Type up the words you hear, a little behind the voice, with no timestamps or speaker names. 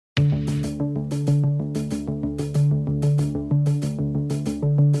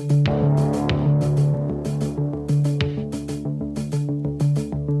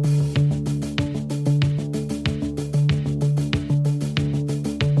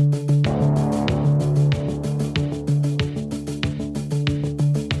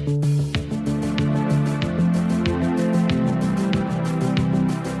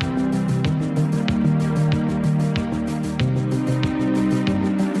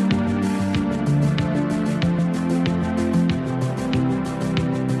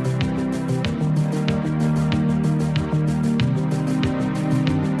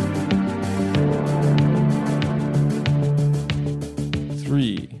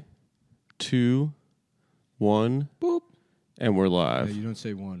2, 1. Boop. And we're live. Yeah, you don't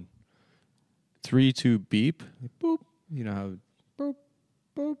say 1. 3, 2, beep. Boop. You know how boop,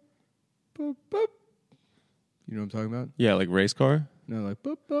 boop, boop, boop. You know what I'm talking about? Yeah, like race car? No, like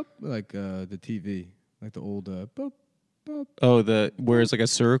boop, boop. Like the TV. Like the old boop, boop. Oh, where it's like a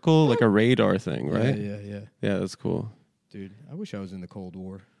circle, like a radar thing, right? Yeah. Yeah, that's cool. Dude, I wish I was in the Cold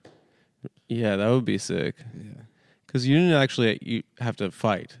War. Yeah, that would be sick. Yeah. Because you didn't actually have to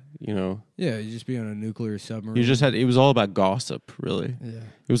fight, you know? Yeah, you just be on a nuclear submarine. You just it was all about gossip, really. Yeah.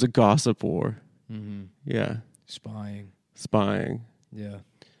 It was a gossip war. Mm-hmm. Yeah. Spying. Yeah.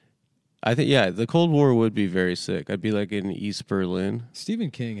 I think, the Cold War would be very sick. I'd be like in East Berlin.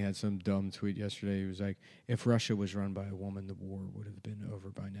 Stephen King had some dumb tweet yesterday. He was like, if Russia was run by a woman, the war would have been over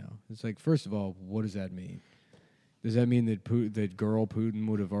by now. It's like, first of all, what does that mean? Does that mean that Putin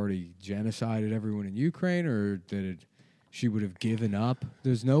would have already genocided everyone in Ukraine, or that she would have given up?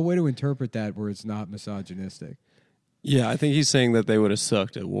 There's no way to interpret that where it's not misogynistic. Yeah, I think he's saying that they would have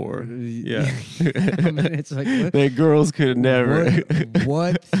sucked at war. Yeah. I mean, it's like, what? The girls could never.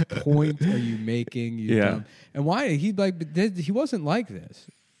 What point are you making? Yeah. And why? He wasn't like this.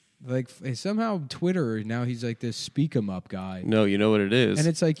 Like somehow Twitter, now he's like this speak 'em up guy. No, you know what it is. And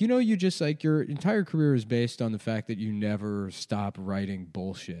it's like, you just like your entire career is based on the fact that you never stop writing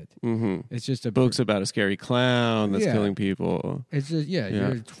bullshit. Mm-hmm. It's just books about a scary clown that's killing people. It's just, you're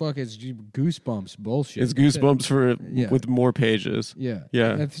it's Goosebumps bullshit. It's Goosebumps with more pages. Yeah.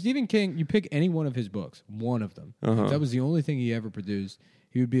 Yeah. If Stephen King, you pick any one of his books, one of them. If that was the only thing he ever produced,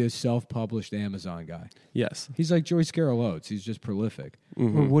 he would be a self-published Amazon guy. Yes. He's like Joyce Carol Oates. He's just prolific.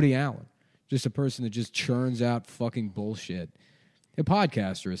 Mm-hmm. Or Woody Allen. Just a person that just churns out fucking bullshit. A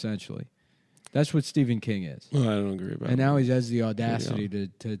podcaster, essentially. That's what Stephen King is. Well, I don't agree about that. And now he has the audacity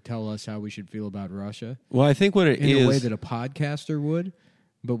to tell us how we should feel about Russia. Well, I think what it is... in a way that a podcaster would,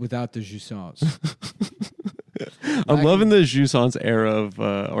 but without the jouissance. I'm loving the jouissance era of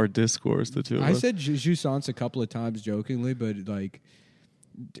our discourse, the two of us. I said jouissance a couple of times jokingly, but like...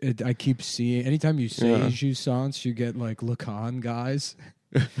 I keep seeing anytime you say jouissance, you get like Lacan guys.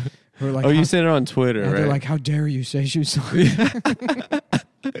 Who are like, you said it on Twitter, right? They're like, "How dare you say jouissance?"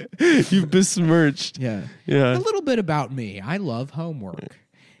 You've besmirched. Yeah. A little bit about me. I love homework,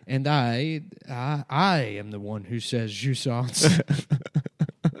 and I am the one who says jouissance.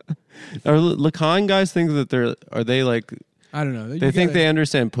 Are Lacan guys think that are they like? I don't know. They think they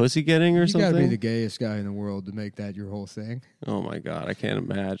understand pussy getting or something? You gotta be the gayest guy in the world to make that your whole thing. Oh my God, I can't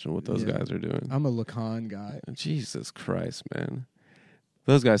imagine what those guys are doing. I'm a Lacan guy. Jesus Christ, man.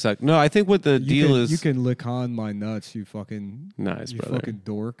 Those guys suck. No, I think what the deal is... You can Lacan my nuts, you fucking... Nice, brother. Fucking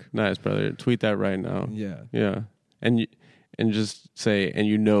dork. Nice, brother. Tweet that right now. Yeah. Yeah. And just say, and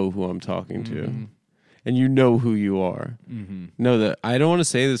you know who I'm talking to. And you know who you are. Mm-hmm. No, that I don't want to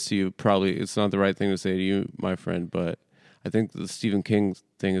say this to you. Probably it's not the right thing to say to you, my friend, but... I think the Stephen King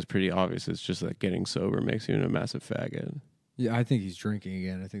thing is pretty obvious. It's just that getting sober makes you a massive faggot. Yeah, I think he's drinking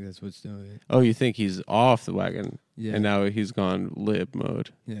again. I think that's what's doing it. Oh, you think he's off the wagon? Yeah. And now he's gone lib mode.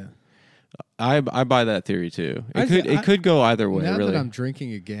 Yeah. I buy that theory too. It could go either way. Now really. that I'm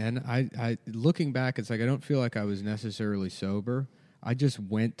drinking again, I looking back, it's like I don't feel like I was necessarily sober. I just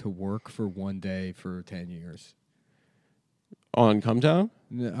went to work for one day for 10 years. On Come Town?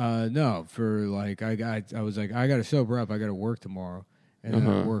 No, for like I was like I got to sober up. I got to work tomorrow, and then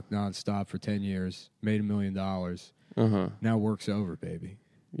I worked nonstop for 10 years. Made $1 million. Now work's over, baby.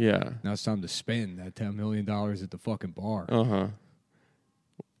 Yeah. Now it's time to spend that $10 million at the fucking bar.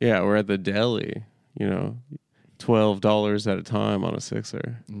 Yeah, we're at the deli. You know, $12 at a time on a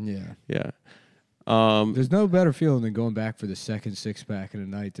sixer. Yeah. Yeah. There's no better feeling than going back for the second 6-pack in a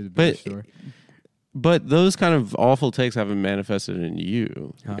night to the beer store. But those kind of awful takes haven't manifested in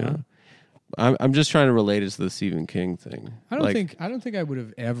you. You know? I'm just trying to relate it to the Stephen King thing. I don't think I would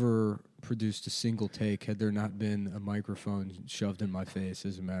have ever produced a single take had there not been a microphone shoved in my face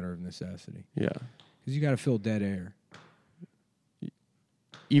as a matter of necessity. Yeah, because you got to fill dead air.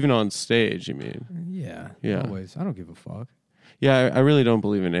 Even on stage, you mean? Yeah. Always. I don't give a fuck. Yeah, I really don't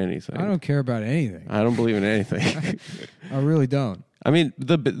believe in anything. I don't care about anything. I don't believe in anything. I really don't. I mean,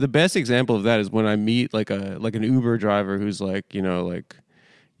 the best example of that is when I meet like an Uber driver who's really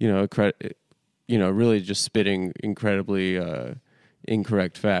just spitting incredibly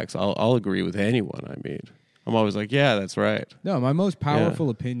incorrect facts. I'll agree with anyone I meet. I'm always like, yeah, that's right. No, my most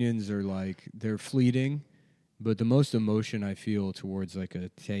powerful opinions are like they're fleeting, but the most emotion I feel towards like a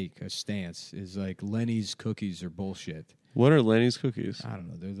stance is like Lenny's cookies are bullshit. What are Lenny's cookies? I don't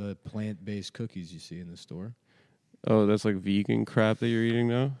know. They're the plant-based cookies you see in the store. Oh, that's like vegan crap that you're eating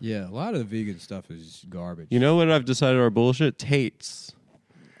now? Yeah, a lot of the vegan stuff is garbage. You know what I've decided are bullshit? Tates.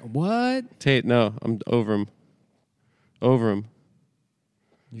 What? Tate, no, I'm over him. Over him.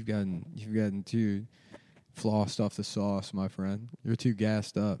 You've gotten too flossed off the sauce, my friend. You're too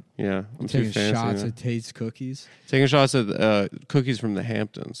gassed up. Yeah, I'm taking too fancy. shots at Tate's cookies. Taking shots at cookies from the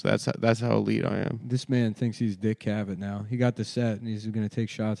Hamptons. That's how elite I am. This man thinks he's Dick Cavett now. He got the set, and he's going to take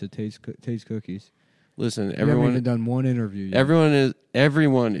shots at Tate's cookies. Listen, You everyone haven't even done one interview yet.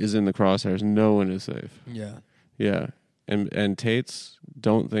 everyone is in the crosshairs. No one is safe. Yeah. Yeah, and Tate's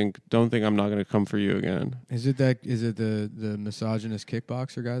don't think I'm not going to come for you again. Is it the misogynist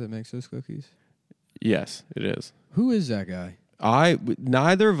kickboxer guy that makes those cookies? Yes, it is. Who is that guy?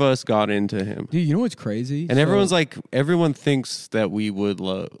 Neither of us got into him. Dude, you know what's crazy? And everyone thinks that we would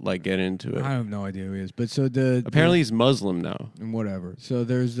get into it. I have no idea who he is. But Apparently he's Muslim now. And whatever. So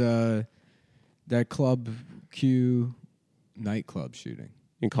there's that Club Q nightclub shooting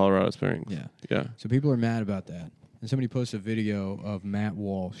In Colorado Springs. Yeah. Yeah. So people are mad about that. And somebody posted a video of Matt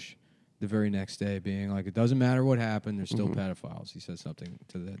Walsh the very next day being like, it doesn't matter what happened, there's still pedophiles. He said something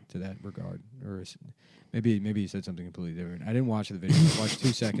to that regard. Or maybe he said something completely different. I didn't watch the video. I watched 2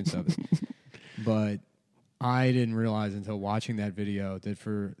 seconds of it. But I didn't realize until watching that video that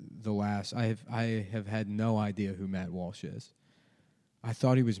for the last I have had no idea who Matt Walsh is. I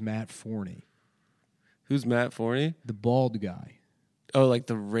thought he was Matt Forney. Who's Matt Forney? The bald guy. Oh, like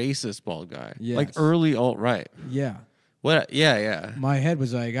the racist bald guy. Yes. Like early alt-right. Yeah. What? Yeah. My head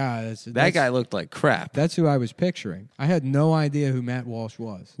was like, that guy looked like crap. That's who I was picturing. I had no idea who Matt Walsh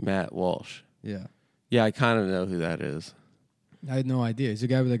was. Matt Walsh. Yeah. Yeah, I kind of know who that is. I had no idea. He's a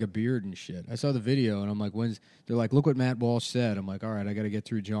guy with like a beard and shit. I saw the video and I'm like, they're like, look what Matt Walsh said. I'm like, all right, I got to get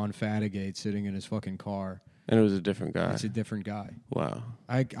through John Fatigate sitting in his fucking car. And it was a different guy. It's a different guy. Wow.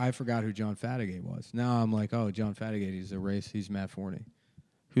 I forgot who John Fatigate was. Now I'm like, oh, John Fatigate, he's Matt Forney.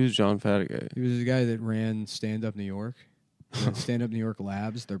 Who's John Fatigate? He was the guy that ran Stand Up New York. Stand Up New York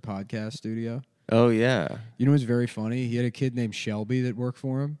Labs, their podcast studio. Oh, yeah. You know what's very funny? He had a kid named Shelby that worked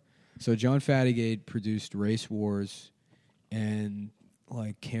for him. So John Fatigate produced Race Wars and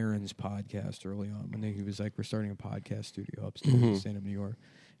like Karen's podcast early on when he was like, we're starting a podcast studio upstairs in Stand Up New York.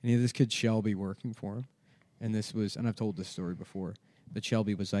 And he had this kid Shelby working for him. And I've told this story before, but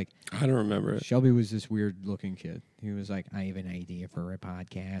Shelby was like, I don't remember it. Shelby was this weird looking kid. He was like, I have an idea for a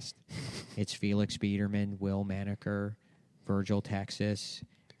podcast. It's Felix Biederman, Will Maneker, Virgil Texas.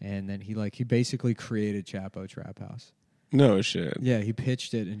 And then he basically created Chapo Trap House. No shit. Yeah, he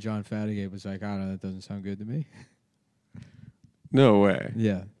pitched it, and John Fatigate was like, I don't know, that doesn't sound good to me. No way.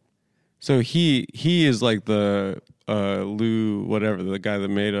 Yeah. So he is like the Lou, whatever, the guy that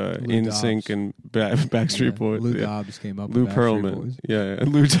made NSYNC and Backstreet Boys. Lou Dobbs came up Lou with Backstreet Pearlman. Boys. Yeah,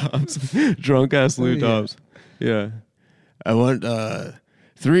 Lou Dobbs. Drunk ass Lou yeah. Dobbs. Yeah. I want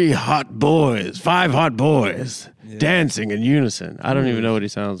 5 hot boys dancing in unison. I don't even know what he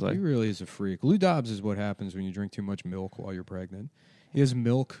sounds like. He really is a freak. Lou Dobbs is what happens when you drink too much milk while you're pregnant. He has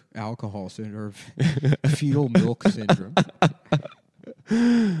milk alcohol syndrome, fetal milk syndrome.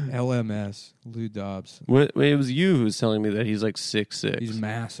 LMS, Lou Dobbs. It was you who was telling me that he's like 6'6". He's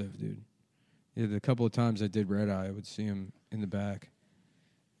massive, dude. Yeah, the couple of times I did Red Eye, I would see him in the back.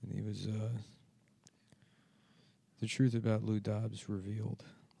 And he was... the truth about Lou Dobbs revealed.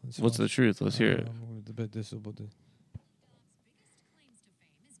 What's the truth? Let's hear it.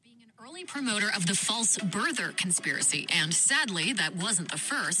 Early promoter of the false birther conspiracy, and sadly, that wasn't the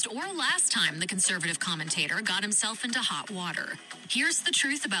first or last time the conservative commentator got himself into hot water. Here's the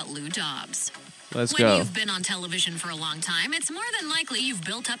truth about Lou Dobbs. Let's When go. you've been on television for a long time, it's more than likely you've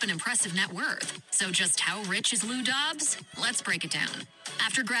built up an impressive net worth. So just how rich is Lou Dobbs? Let's break it down.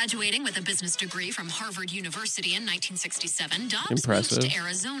 After graduating with a business degree from Harvard University in 1967, Dobbs moved to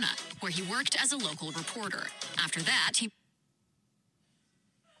Arizona, where he worked as a local reporter. After that, he...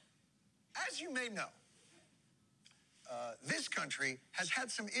 As you may know, this country has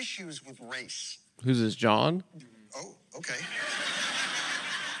had some issues with race. Who's this, John? Oh, okay.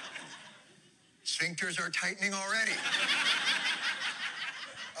 Sphincters are tightening already.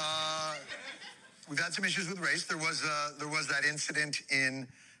 We've had some issues with race. There was that incident in...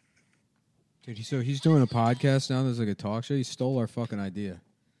 Dude, so he's doing a podcast now. There's like a talk show. He stole our fucking idea.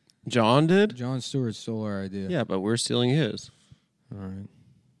 John did? John Stewart stole our idea. Yeah, but we're stealing his. All right.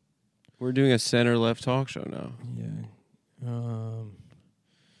 We're doing a center-left talk show now. Yeah.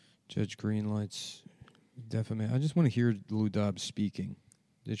 Judge Greenlight's defamation. I just want to hear Lou Dobbs speaking.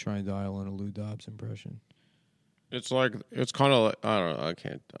 They try and dial in a Lou Dobbs impression. It's kind of like, I don't know,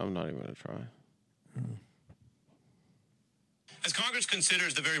 I'm not even going to try. As Congress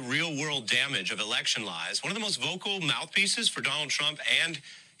considers the very real-world damage of election lies, one of the most vocal mouthpieces for Donald Trump and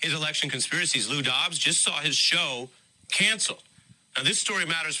his election conspiracies, Lou Dobbs, just saw his show canceled. Now, this story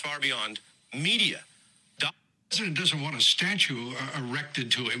matters far beyond media. The president doesn't want a statue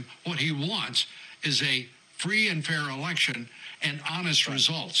erected to him. What he wants is a free and fair election and honest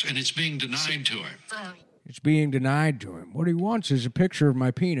results, and it's being denied to him. It's being denied to him. What he wants is a picture of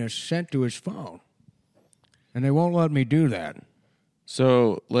my penis sent to his phone. And they won't let me do that.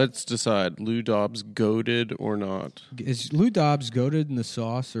 So let's decide: Lou Dobbs goated or not? Is Lou Dobbs goated in the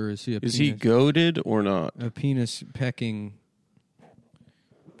sauce, or is he he goated or not? A penis pecking.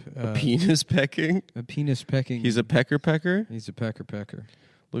 A penis pecking? A penis pecking. He's a pecker. He's a pecker.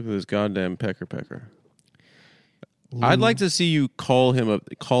 Look at this goddamn pecker. I'd like to see you call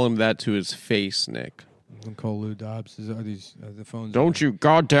him that to his face, Nick. I'm call Lou Dobbs. Are the phones? Don't you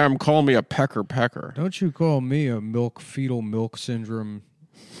goddamn call me a pecker. Don't you call me a fetal milk syndrome.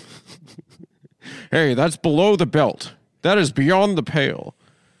 Hey, that's below the belt. That is beyond the pale.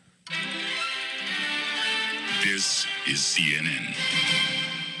 This is CNN.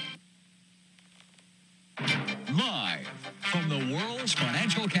 Live from the world's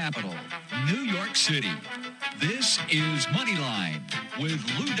financial capital, New York City, this is Moneyline with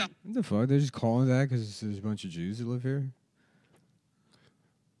Lou Dobbs. What the fuck? They're just calling that because there's a bunch of Jews that live here?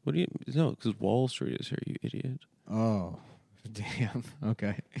 What do you... No, because Wall Street is here, you idiot. Oh, damn.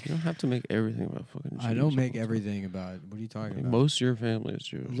 Okay. You don't have to make everything about fucking Jews. I don't make everything about... What are you talking about? Most of your family is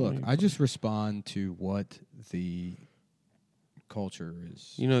Jewish. Look, I just respond to what the culture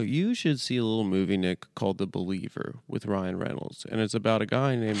is. You know, you should see a little movie, Nick, called The Believer with Ryan Reynolds. And it's about a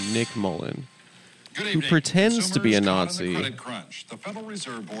guy named Nick Mullen who pretends to be a Nazi. The crunch. The Federal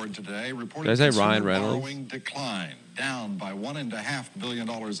Reserve Board today reported Did I say Ryan Reynolds? borrowing decline, down by $1.5 billion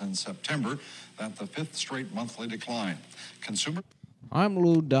in September. That's the fifth straight monthly decline. I'm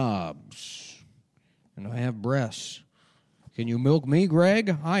Lou Dobbs, and I have breasts. Can you milk me,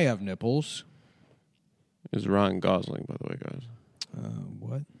 Greg? I have nipples. It's Ryan Gosling, by the way, guys.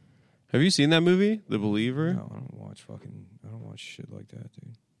 What? Have you seen that movie, The Believer? No, I don't watch shit like that,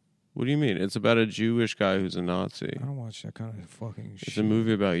 dude. What do you mean? It's about a Jewish guy who's a Nazi. I don't watch that kind of fucking shit. It's a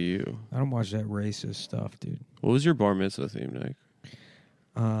movie about you. I don't watch that racist stuff, dude. What was your bar mitzvah theme, Nick?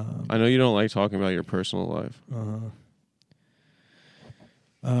 I know you don't like talking about your personal life.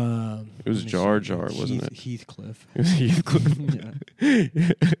 It was Jar Jar, wasn't it? Heathcliff. It was Heathcliff.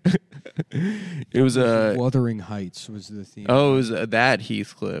 It was Wuthering Heights was the theme. Oh, it was that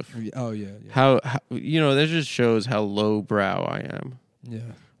Heathcliff. Oh yeah. How that just shows how lowbrow I am. Yeah.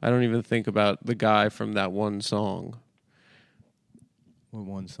 I don't even think about the guy from that one song. What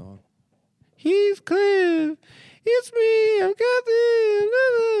one song? Heathcliff, it's me, I'm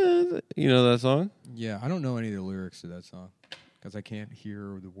Captain. You know that song? Yeah, I don't know any of the lyrics to that song because I can't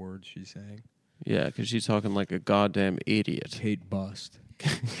hear the words she's saying. Yeah, because she's talking like a goddamn idiot. Kate Bust.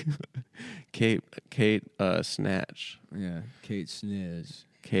 Kate Snatch. Yeah, Kate Sniz.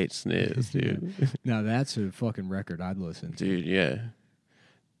 Kate Sniz, dude. Now that's a fucking record I'd listen to. Dude, yeah.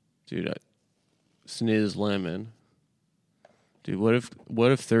 Dude, Sniz Lemon. Dude, what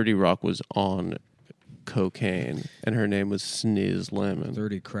if 30 Rock was on cocaine and her name was Sniz Lemon?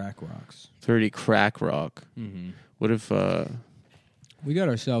 30 Crack Rocks. 30 Crack Rock. Mm-hmm. What if we got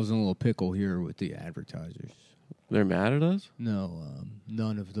ourselves in a little pickle here with the advertisers? They're mad at us? No,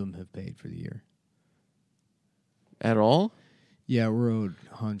 none of them have paid for the year. At all? Yeah, we're owed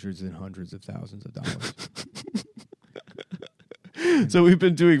hundreds and hundreds of thousands of dollars. So we've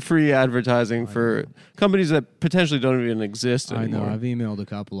been doing free advertising for companies that potentially don't even exist anymore. I know. I've emailed a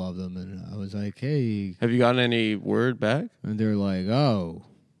couple of them, and I was like, hey. Have you gotten any word back? And they're like, oh,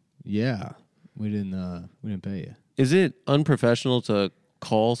 yeah, we didn't pay you. Is it unprofessional to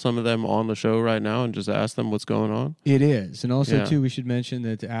call some of them on the show right now and just ask them what's going on? It is. And also, too, we should mention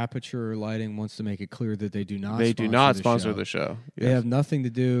that Aperture Lighting wants to make it clear that they do not sponsor the show. Yes. They have nothing to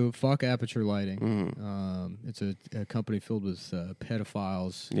do. Fuck Aperture Lighting. Mm-hmm. It's a company filled with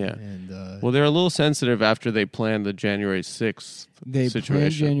pedophiles. Yeah. And well, they're a little sensitive after they planned the January 6th situation.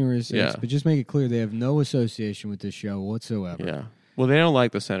 Planned January 6th, yeah. but just make it clear they have no association with this show whatsoever. Yeah. Well, they don't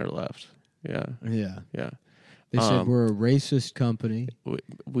like the center left. Yeah. Yeah. Yeah. They said we're a racist company.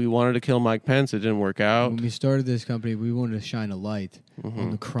 We wanted to kill Mike Pence. It didn't work out. When we started this company, we wanted to shine a light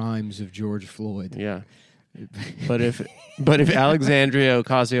on the crimes of George Floyd. Yeah. But if Alexandria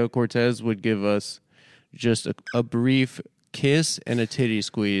Ocasio-Cortez would give us just a brief kiss and a titty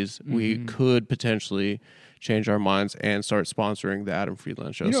squeeze, we could potentially change our minds and start sponsoring the Adam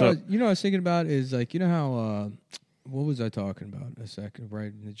Friedland Show. You know what I was thinking about is like, you know how, what was I talking about a second,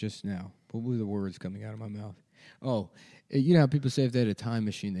 right just now? What were the words coming out of my mouth? Oh, you know how people say if they had a time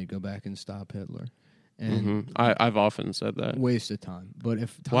machine, they'd go back and stop Hitler. And I've often said that. Waste of time. But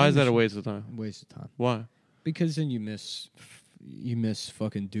if why is that a waste of time? Waste of time. Why? Because then you miss You miss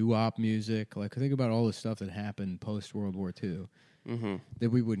fucking doo-wop music. Like, think about all the stuff that happened post World War II that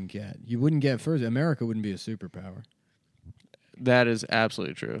we wouldn't get. You wouldn't get first. America wouldn't be a superpower. That is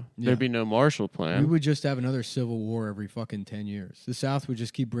absolutely true. Yeah. There'd be no Marshall Plan. We would just have another civil war every fucking 10 years. The South would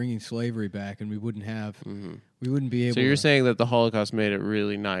just keep bringing slavery back, and we wouldn't have. We wouldn't be able. So you're saying that the Holocaust made it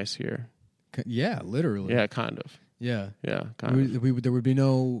really nice here? Yeah, literally. Yeah, kind of. Yeah, Yeah, kind of. there would be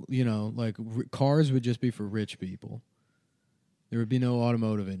no, like cars would just be for rich people. There would be no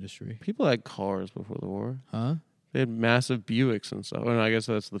automotive industry. People had cars before the war. Huh? They had massive Buicks and stuff. And I guess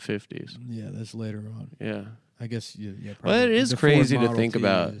that's the 50s. Yeah, that's later on. Yeah. I guess, yeah. Well, it is the crazy Ford to Model think T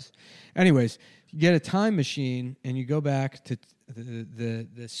about. Anyways, you get a time machine and you go back to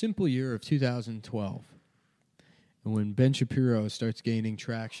the simple year of 2012. And when Ben Shapiro starts gaining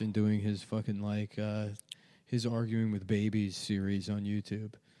traction doing his fucking his Arguing with Babies series on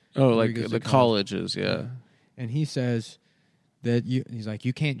YouTube. Oh, like the colleges, yeah. And he says that he's like,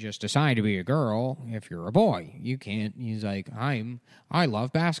 you can't just decide to be a girl if you're a boy. You can't. He's like, I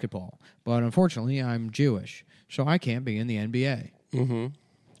love basketball, but unfortunately I'm Jewish, so I can't be in the NBA. Mm-hmm.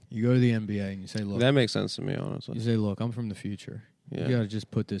 You go to the NBA and you say, look. That makes sense to me, honestly. You say, look, I'm from the future. Yeah. You got to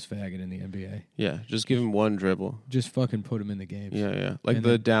just put this faggot in the NBA. Yeah, just give him one dribble. Just fucking put him in the games. Yeah. Like And the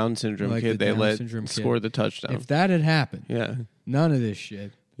then- Down syndrome like kid the they Down let syndrome kid. score the touchdown. If that had happened, Yeah. none of this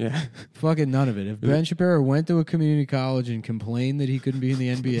shit. Yeah. Fucking none of it. If Ben Shapiro went to a community college and complained that he couldn't be in the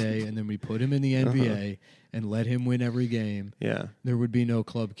NBA, and then we put him in the NBA and let him win every game, Yeah. there would be no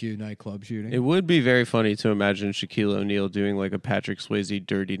Club Q nightclub shooting. It would be very funny to imagine Shaquille O'Neal doing like a Patrick Swayze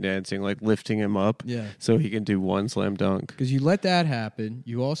dirty dancing, like lifting him up Yeah. so he can do one slam dunk. Because you let that happen.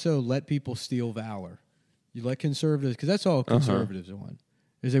 You also let people steal valor. You let conservatives, because that's all conservatives want,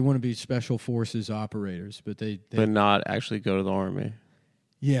 is they want to be special forces operators, but they But not actually go to the army.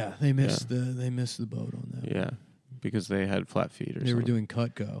 yeah, they missed the boat on that. Yeah. Because they had flat feet or something. They were doing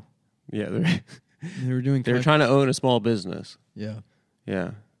Cutco. Yeah, They were doing. they were trying to own a small business. Yeah.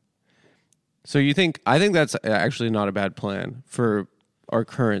 Yeah. So I think that's actually not a bad plan for our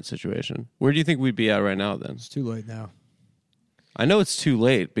current situation. Where do you think we'd be at right now then? It's too late now. I know it's too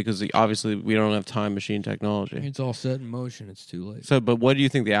late because obviously we don't have time machine technology. It's all set in motion. It's too late. So, but what do you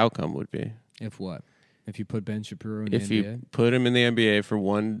think the outcome would be? If what? If you put Ben Shapiro in If the NBA? you put him in the NBA for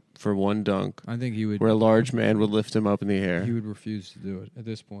one dunk, I think he would. where a large man would lift him up in the air. He would refuse to do it. At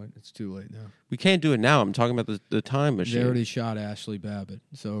this point, it's too late now. We can't do it now. I'm talking about the time machine. They already shot Ashley Babbitt.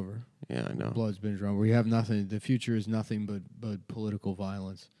 It's over. Yeah, I know. Blood's been drawn. We have nothing. The future is nothing but political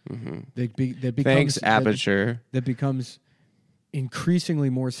violence. Mm-hmm. That becomes, Thanks, Aperture. That becomes increasingly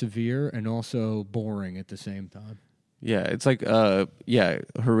more severe and also boring at the same time. Yeah, it's like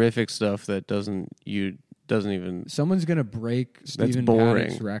horrific stuff that doesn't even. Someone's gonna break Stephen boring.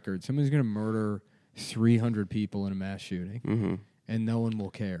 Paddock's record. Someone's gonna murder 300 people in a mass shooting, and no one will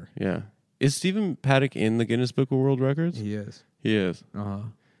care. Yeah, is Stephen Paddock in the Guinness Book of World Records? He is. He is. Uh-huh.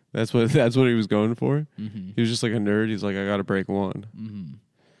 That's what he was going for. Mm-hmm. He was just like a nerd. He's like, I got to break one. Mm-hmm.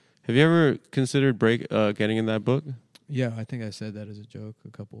 Have you ever considered getting in that book? Yeah, I think I said that as a joke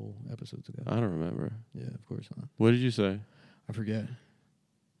a couple episodes ago. I don't remember. Yeah, of course not. What did you say? I forget.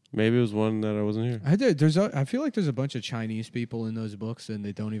 Maybe it was one that I wasn't here. I did. I feel like there's a bunch of Chinese people in those books, and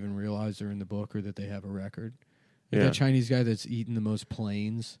they don't even realize they're in the book or that they have a record. Like Yeah. that Chinese guy that's eaten the most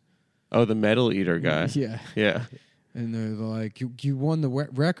planes. Oh, the metal eater guy. Yeah. Yeah. And they're like, you won the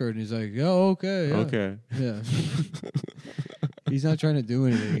record. And he's like, oh, okay. Yeah. Okay. Yeah. He's not trying to do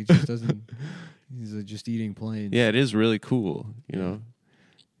anything. He just doesn't. He's just eating planes. Yeah, it is really cool. You know,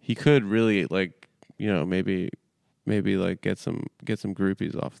 he could really maybe like get some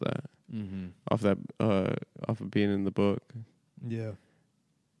groupies off that, off of being in the book. Yeah.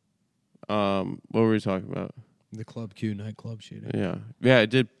 What were we talking about? The Club Q nightclub shooting. Yeah, it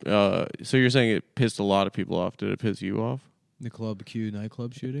did. So you're saying it pissed a lot of people off? Did it piss you off? The Club Q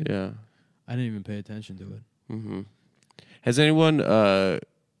nightclub shooting. Yeah. I didn't even pay attention to it. Mm-hmm. Has anyone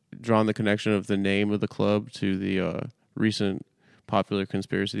drawn the connection of the name of the club to the recent popular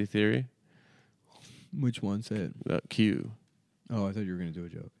conspiracy theory? Which one? Say it. Q. Oh, I thought you were going to do a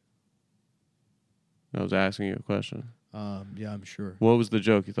joke. I was asking you a question. Yeah, I'm sure. What was the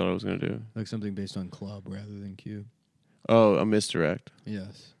joke you thought I was going to do? Like something based on club rather than Q. Oh, a misdirect.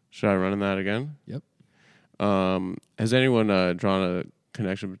 Yes. Should I run in that again? Yep. Has anyone drawn a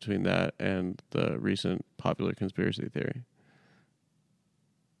connection between that and the recent popular conspiracy theory?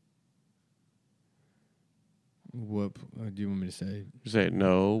 What do you want me to say? Say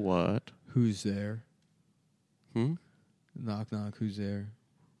no. What? Who's there? Hmm. Knock knock. Who's there?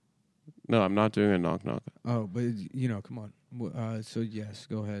 No, I'm not doing a knock knock. Oh, but come on. So yes,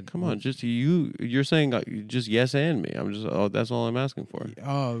 go ahead. Come on, just you're saying just yes and me. I'm just that's all I'm asking for.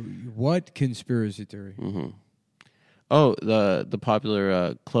 What conspiracy theory? Mm-hmm. Oh, the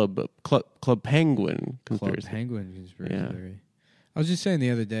popular Club Penguin conspiracy. Club Penguin conspiracy theory. I was just saying the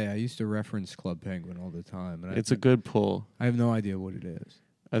other day, I used to reference Club Penguin all the time. And It's a good pull. I have no idea what it is.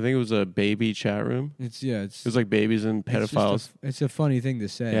 I think it was a baby chat room. It was like babies and pedophiles. It's a funny thing to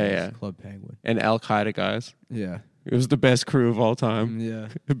say. Yeah. Club Penguin. And Al Qaeda guys. Yeah. It was the best crew of all time. Yeah.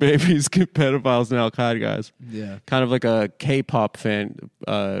 Babies, pedophiles, and Al Qaeda guys. Yeah. Kind of like a K-pop fan,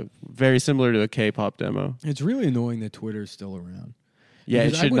 very similar to a K-pop demo. It's really annoying that Twitter's still around. Yeah,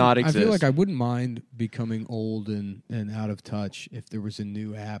 Because it should not exist. I feel like I wouldn't mind becoming old and out of touch if there was a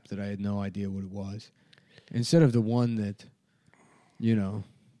new app that I had no idea what it was. Instead of the one that,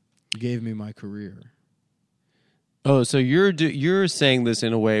 gave me my career. Oh, so you're saying this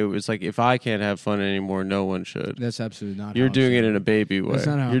in a way where it's like, if I can't have fun anymore, no one should. That's absolutely not. You're doing it in a baby way. That's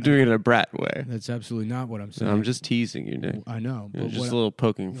not how You're doing it in a brat way. That's absolutely not what I'm saying. No, I'm just teasing you, Nick. I know. But just a little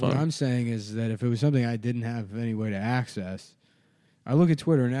poking fun. What I'm saying is that if it was something I didn't have any way to access, I look at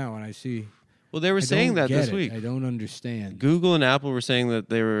Twitter now and I see. Well, they were saying that this week. I don't understand. Google and Apple were saying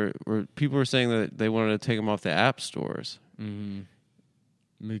that people were saying that they wanted to take them off the app stores. Mm-hmm.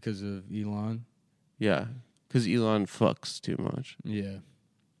 Because of Elon? Yeah. Because Elon fucks too much. Yeah.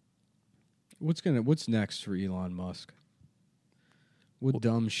 What's next for Elon Musk? What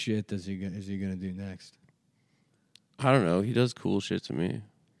dumb shit is he gonna do next? I don't know. He does cool shit to me.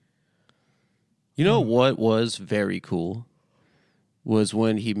 You know what was very cool? Was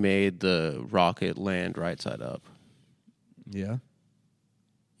when he made the rocket land right side up. Yeah.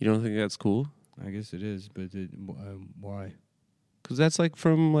 You don't think that's cool? I guess it is, but why? Because that's like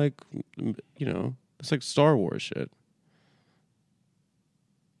from it's like Star Wars shit.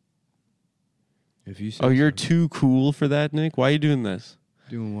 If you say you're too cool for that, Nick? Why are you doing this?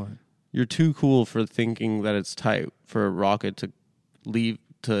 Doing what? You're too cool for thinking that it's tight for a rocket to leave,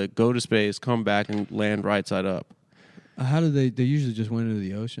 to go to space, come back, and land right side up. How do they usually just went into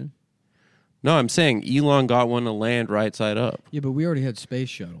the ocean? No, I'm saying Elon got one to land right side up. Yeah, but we already had space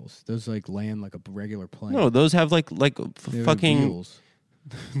shuttles. Those land like a regular plane. No, those have like fucking wheels.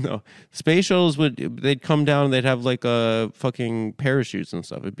 No, space shuttles they'd come down and they'd have like fucking parachutes and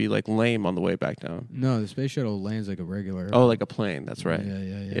stuff. It'd be like lame on the way back down. No, the space shuttle lands like a regular airplane. Oh, like a plane. That's right.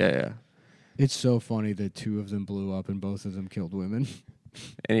 Yeah. It's so funny that two of them blew up and both of them killed women.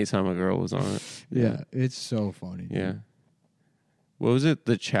 Anytime a girl was on it. Yeah, it's so funny. Yeah. What was it?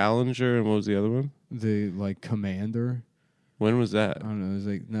 The Challenger, and what was the other one? The Commander. When was that? I don't know. It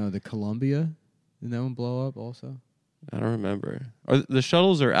was the Columbia. Didn't that one blow up also? I don't remember. The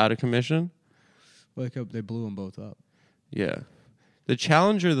shuttles are out of commission? They blew them both up. Yeah. The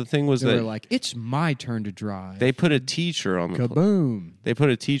Challenger, the thing was they were like, it's my turn to drive. They put a teacher on the Kaboom. They put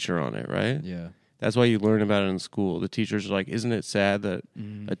a teacher on it, right? Yeah. That's why you learn about it in school. The teachers are like, isn't it sad that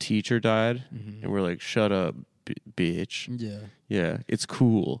a teacher died? Mm-hmm. And we're like, shut up, bitch. Yeah. Yeah, it's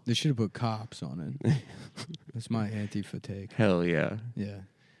cool. They should have put cops on it. That's my Antifa take. Hell yeah. Yeah.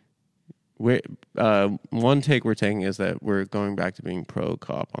 One take we're taking is that we're going back to being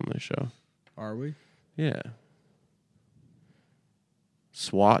pro-cop on this show. Are we? Yeah.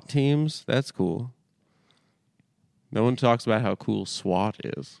 SWAT teams, that's cool. No one talks about how cool SWAT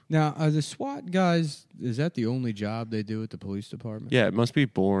is. Now, are the SWAT guys, is that the only job they do at the police department? Yeah, it must be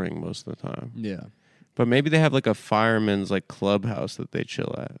boring most of the time. Yeah. But maybe they have like a fireman's like clubhouse that they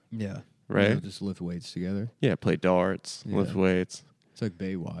chill at. Yeah. Right? Just lift weights together. Yeah, play darts, lift weights. It's like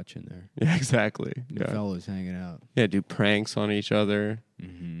Baywatch in there. Yeah, exactly. The fellas hanging out. Yeah, do pranks on each other.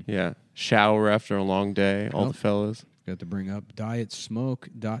 Mm-hmm. Yeah. Shower after a long day, all the fellas. Got to bring up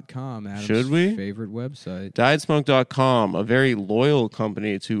dietsmoke.com, Adam's Should we? favorite website. Dietsmoke.com, a very loyal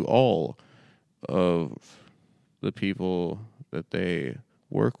company to all of the people that they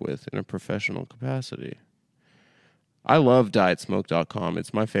work with in a professional capacity. I love dietsmoke.com.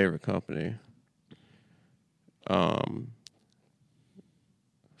 It's my favorite company. Sorry,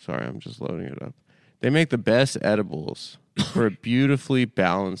 I'm just loading it up. They make the best edibles for a beautifully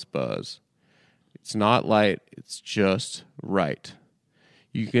balanced buzz. It's not light, it's just right.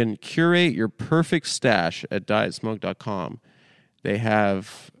 You can curate your perfect stash at dietsmoke.com. They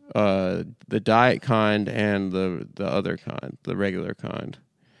have the diet kind and the other kind, the regular kind.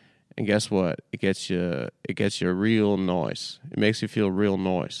 And guess what? It gets you real nice. It makes you feel real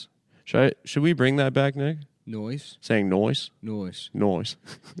nice. Should we bring that back, Nick? Noise? Saying noise? Noise. Noise.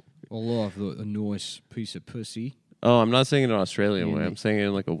 I love a nice piece of pussy. Oh, I'm not saying it in an Australian way. I'm saying it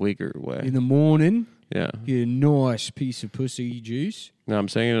in like a Uyghur way. In the morning, yeah, get a nice piece of pussy juice. No, I'm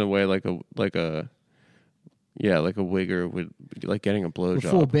saying it in a way like Yeah, like a wigger would be like getting a blowjob.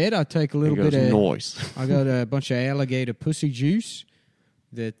 Before bed, I take a little bit of noise. I got a bunch of alligator pussy juice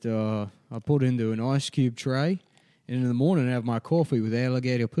that I put into an ice cube tray, and in the morning I have my coffee with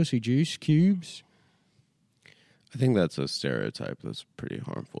alligator pussy juice cubes. I think that's a stereotype that's pretty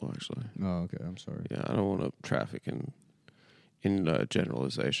harmful, actually. Oh, okay. I'm sorry. Yeah, I don't want to traffic in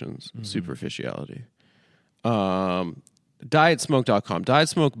generalizations, superficiality. Dietsmoke.com. Diet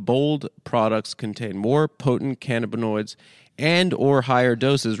Smoke Bold products contain more potent cannabinoids and or higher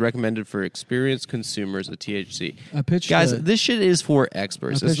doses recommended for experienced consumers of THC. Guys, this shit is for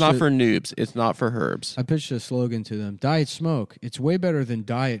experts. It's not for noobs. It's not for herbs. I pitched a slogan to them. Diet Smoke. It's way better than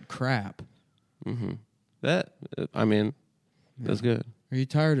diet crap. Mm-hmm. That's good. Are you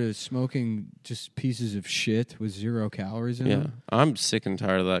tired of smoking just pieces of shit with 0 calories in them? Yeah, I'm sick and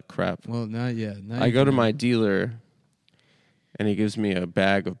tired of that crap. Well, not yet. I go to my dealer, and he gives me a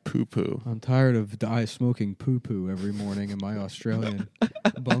bag of poo-poo. I'm tired of smoking poo-poo every morning in my Australian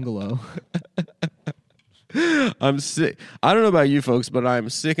bungalow. I'm sick. I don't know about you folks, but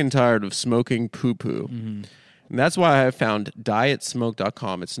I'm sick and tired of smoking poo-poo. Mm-hmm. And that's why I found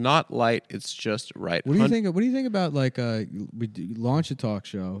dietsmoke.com. It's not light, it's just right. What do you think? What do you think about we launch a talk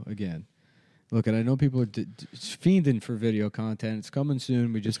show again? Look, and I know people are fiending for video content. It's coming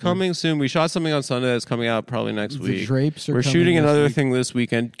soon. It's coming soon. We shot something on Sunday that's coming out probably next week. The drapes are We're coming shooting another week. thing this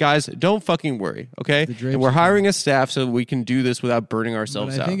weekend. Guys, don't fucking worry, okay? And we're hiring a staff so we can do this without burning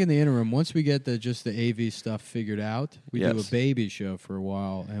ourselves out. I think in the interim, once we get the AV stuff figured out, we do a baby show for a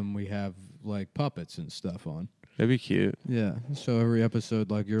while, and we have like puppets and stuff on. That'd be cute. Yeah. So every episode,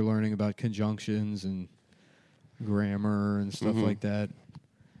 like you're learning about conjunctions and grammar and stuff like that.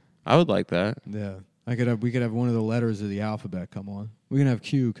 I would like that. Yeah. We could have one of the letters of the alphabet come on. We can have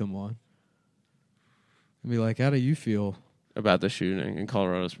Q come on. And be like, how do you feel about the shooting in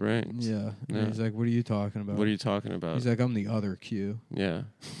Colorado Springs? Yeah. And he's like, what are you talking about? What are you talking about? He's like, I'm the other Q. Yeah.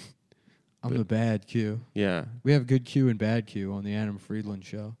 I'm the bad Q. Yeah. We have good Q and bad Q on the Adam Friedland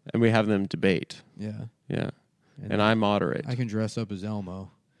show. And we have them debate. Yeah. Yeah. And I moderate. I can dress up as Elmo.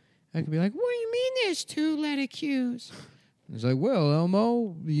 I can be like, what do you mean there's 2 letter Qs? It's like, well,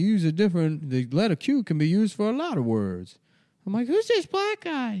 Elmo, the letter Q can be used for a lot of words. I'm like, who's this black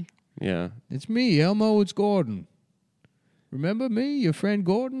guy? Yeah. It's me, Elmo, it's Gordon. Remember me, your friend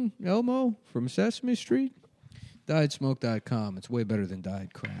Gordon, Elmo, from Sesame Street? Dietsmoke.com. It's way better than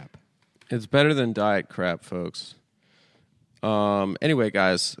diet crap. It's better than diet crap, folks. Anyway,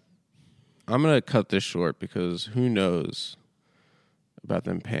 guys, I'm going to cut this short because who knows about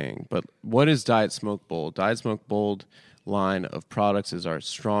them paying. But what is Diet Smoke Bold? Diet Smoke Bold line of products is our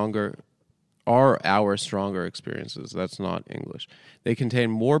stronger experiences. That's not English. They contain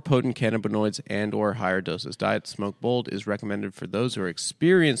more potent cannabinoids and or higher doses. Diet Smoke Bold is recommended for those who are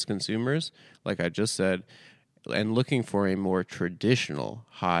experienced consumers, like I just said, and looking for a more traditional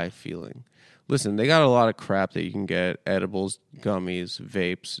high feeling. Listen, they got a lot of crap that you can get. Edibles, gummies,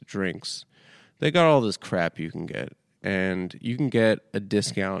 vapes, drinks. They got all this crap you can get. And you can get a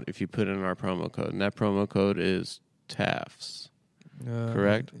discount if you put in our promo code. And that promo code is TAFS.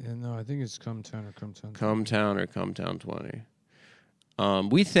 Correct? Yeah, no, I think it's Cumtown or Cumtown. Cumtown or Cumtown 20.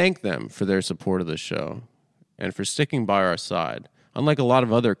 We thank them for their support of the show and for sticking by our side, unlike a lot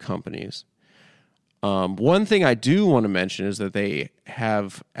of other companies. One thing I do want to mention is that they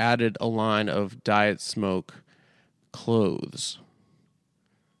have added a line of Diet Smoke clothes.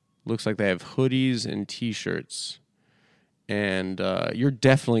 Looks like they have hoodies and T-shirts. And you're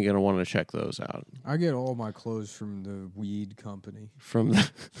definitely going to want to check those out. I get all my clothes from the weed company.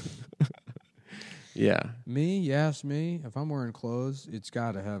 Yeah. Me, you ask me, if I'm wearing clothes, it's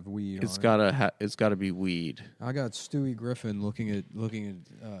got to have weed it's on it. It's got to be weed. I got Stewie Griffin looking at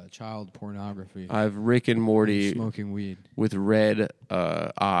child pornography. I have Rick and Morty smoking weed with red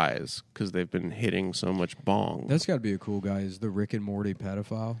eyes because they've been hitting so much bong. That's got to be a cool guy. Is the Rick and Morty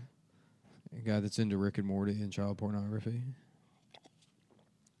pedophile? A guy that's into Rick and Morty and child pornography.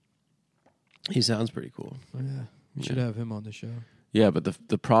 He sounds pretty cool. Oh, yeah. We should have him on the show. Yeah, but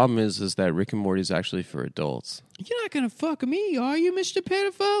the problem is that Rick and Morty is actually for adults. You're not going to fuck me, are you, Mr.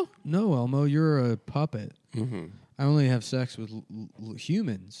 Pedophile? No, Elmo, you're a puppet. Mm-hmm. I only have sex with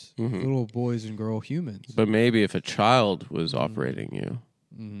humans, little boys and girl humans. But maybe if a child was operating you,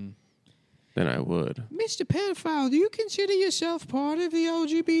 then I would. Mr. Pedophile, do you consider yourself part of the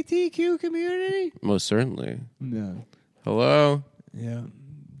LGBTQ community? Most certainly. No. Hello? Yeah.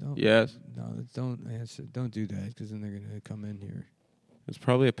 Yes? No, don't answer. Don't do that, because then they're going to come in here. It's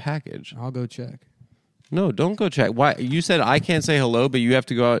probably a package. I'll go check. No, don't go check. Why? You said I can't say hello, but you have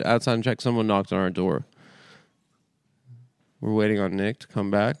to go outside and check. Someone knocked on our door. We're waiting on Nick to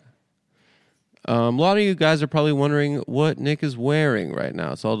come back. A lot of you guys are probably wondering what Nick is wearing right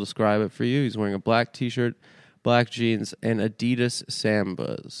now, so I'll describe it for you. He's wearing a black t-shirt, black jeans, and Adidas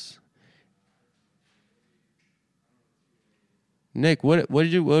Sambas. Nick, what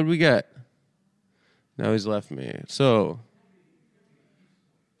did we get? Now he's left me. So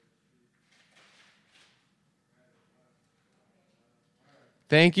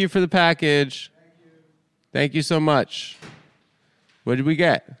thank you for the package. Thank you so much. What did we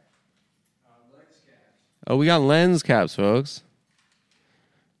get? Lens caps. Oh, we got lens caps, folks.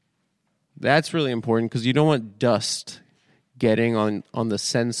 That's really important because you don't want dust getting on the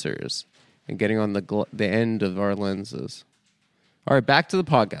sensors and getting on the end of our lenses. All right, back to the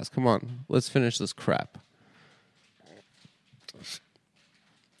podcast. Come on. Let's finish this crap.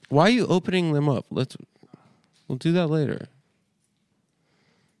 Why are you opening them up? We'll do that later.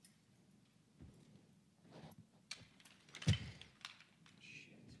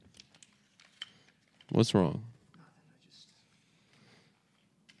 What's wrong?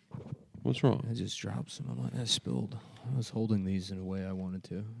 What's wrong? I just dropped some of mine. I spilled. I was holding these in a way I wanted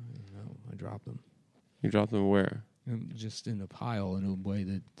to. No, I dropped them. You dropped them where? Just in a pile in a way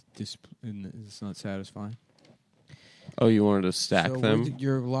that it's not satisfying. Oh, you wanted to stack them?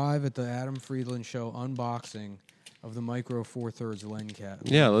 You're live at the Adam Friedland Show unboxing of the Micro Four Thirds lens cap.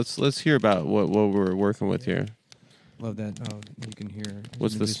 Yeah, let's hear about what we're working with here. Love that. Oh, you can hear.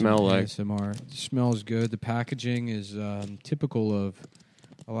 What's the smell like? ASMR. It smells good. The packaging is typical of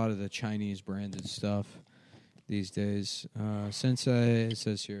a lot of the Chinese branded stuff these days. Sensei, it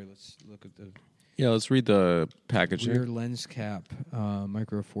says here. Let's look at the. Yeah, let's read the packaging. Rear lens cap,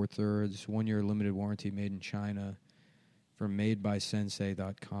 Micro Four Thirds, 1 year limited warranty, made in China, from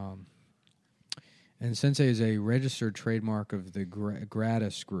madebysensei.com. And Sensei is a registered trademark of the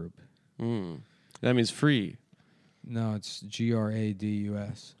Gratis Group. That means free. No, it's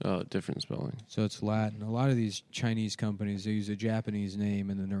Gradus. Oh, different spelling. So it's Latin. A lot of these Chinese companies, they use a Japanese name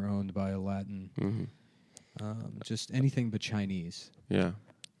and then they're owned by a Latin. Just anything but Chinese. Yeah.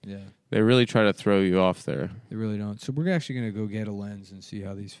 Yeah. They really try to throw you off there. They really don't. So we're actually going to go get a lens and see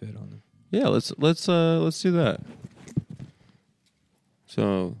how these fit on them. Yeah, let's do that.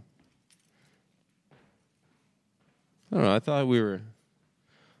 So I don't know. I thought we were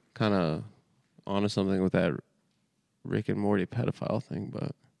kind of onto something with that Rick and Morty pedophile thing,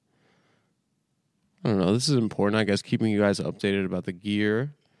 but I don't know. This is important, I guess, keeping you guys updated about the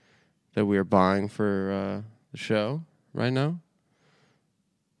gear that we are buying for the show right now.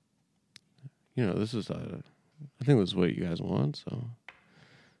 You know, this is I think this is what you guys want. So,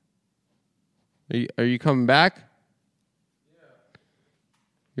 are you coming back? Yeah.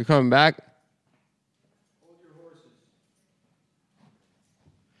 You're coming back? Hold your horses.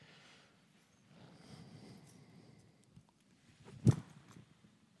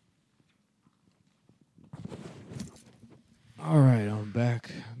 All right, I'm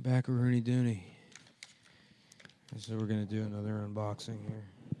back. Back at Rooney Dooney. So we're going to do another unboxing here.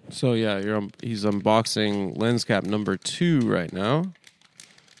 So yeah, he's unboxing lens cap number 2 right now.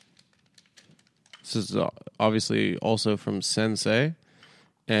 This is obviously also from Sensei.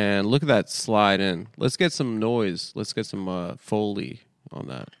 And look at that slide in. Let's get some noise. Let's get some Foley on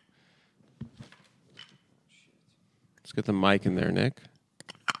that. Let's get the mic in there, Nick.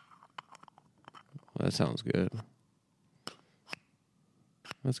 Well, that sounds good.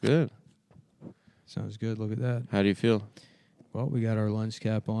 That's good. Sounds good. Look at that. How do you feel? Well, we got our lens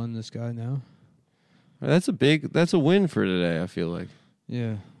cap on this guy now. That's a win for today, I feel like.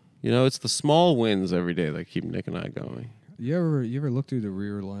 Yeah. You know, it's the small wins every day that keep Nick and I going. You ever look through the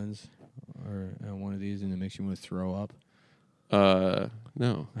rear lens or one of these and it makes you want to throw up?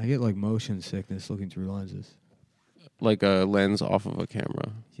 No. I get like motion sickness looking through lenses. Like a lens off of a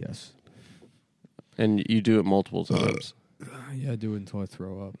camera. Yes. And you do it multiple times. Yeah, I do it until I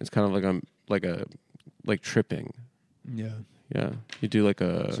throw up. It's kind of like tripping. Yeah. Yeah. You do like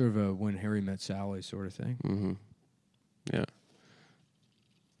a sort of a When Harry Met Sally sort of thing. Mm-hmm. Yeah.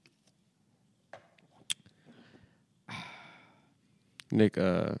 Nick, you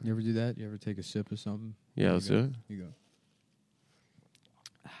ever do that? You ever take a sip of something? Yeah, let's do it. You go.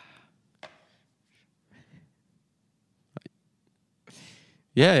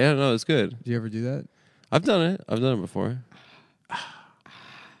 Yeah, no, it's good. Do you ever do that? I've done it before.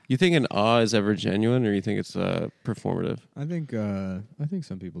 You think an is ever genuine, or you think it's performative? I think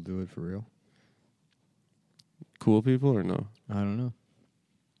some people do it for real. Cool people or no? I don't know.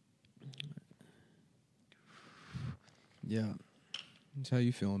 Yeah. That's how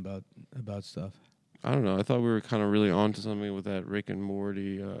you feeling about stuff. I don't know. I thought we were kind of really on to something with that Rick and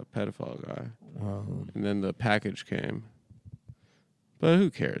Morty pedophile guy. And then the package came. But who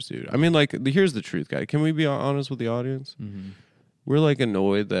cares, dude? I mean, like, here's the truth, guy. Can we be honest with the audience? Mm-hmm. We're like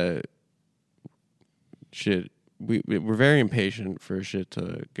annoyed that shit. We're very impatient for shit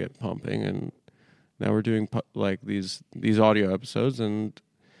to get pumping, and now we're doing like these audio episodes, and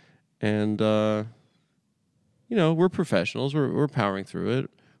you know, we're professionals. We're powering through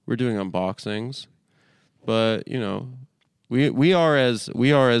it. We're doing unboxings, but you know, we are as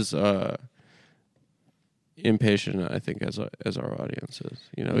impatient, I think, as our audience is.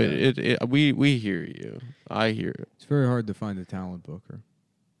 You know, we hear you. I hear it. It's very hard to find a talent booker.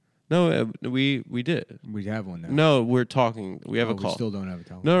 No, we did. We have one now. No, we're talking. We have a call. We still don't have a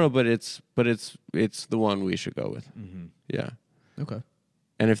talent. No, but it's the one we should go with. Mm-hmm. Yeah. Okay.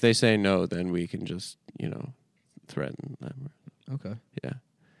 And if they say no, then we can just, you know, threaten them. Okay. Yeah.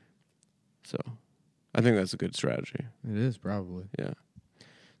 So, I think that's a good strategy. It is, probably. Yeah. Do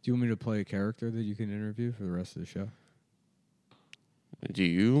you want me to play a character that you can interview for the rest of the show? Do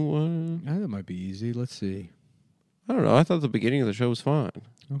you want? That might be easy. Let's see. I don't know. I thought the beginning of the show was fine.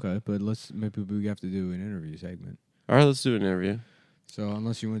 Okay, but maybe we have to do an interview segment. All right, let's do an interview. So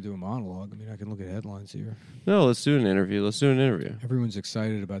unless you want to do a monologue, I mean, I can look at headlines here. No, let's do an interview. Everyone's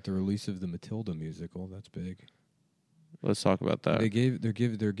excited about the release of the Matilda musical. That's big. Let's talk about that.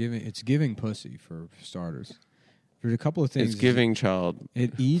 It's giving pussy for starters. There's a couple of things. It's giving child.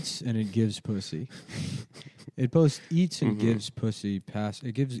 It eats and it gives pussy. It both eats and gives pussy.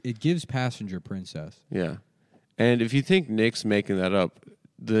 It gives passenger princess. Yeah. And if you think Nick's making that up,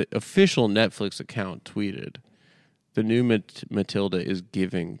 the official Netflix account tweeted, the new Matilda is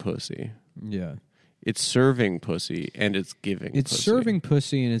giving pussy. Yeah. It's serving pussy and it's giving It's pussy. serving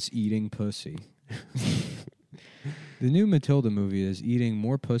pussy and it's eating pussy. The new Matilda movie is eating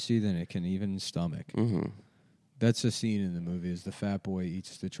more pussy than it can even stomach. Mm-hmm. That's a scene in the movie is the fat boy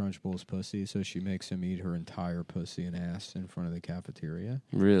eats the Trunchbull's pussy, so she makes him eat her entire pussy and ass in front of the cafeteria.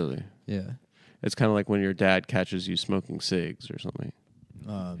 Really? Yeah. It's kind of like when your dad catches you smoking cigs or something.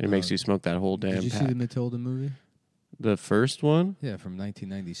 It makes you smoke that whole damn Did you pack. see the Matilda movie? The first one? Yeah, from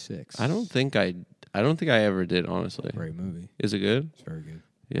 1996. I don't think I ever did, honestly. Great movie. Is it good? It's very good.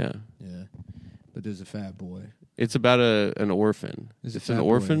 Yeah. Yeah. But there's a fat boy. It's about an orphan. It's an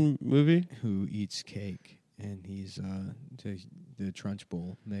orphan movie? Who eats cake, and he's the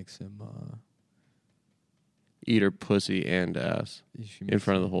Trunchbull makes him eat her pussy and ass in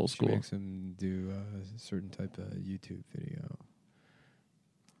front of the whole school. She makes him do a certain type of YouTube video.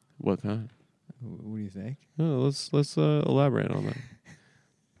 What kind? What do you think? Oh, let's elaborate on that.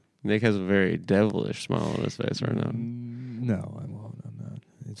 Nick has a very devilish smile on his face right now. No, I won't. I'm not.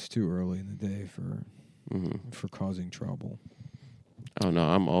 It's too early in the day for causing trouble. Oh no,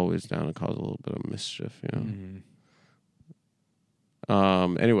 I'm always down to cause a little bit of mischief, you know.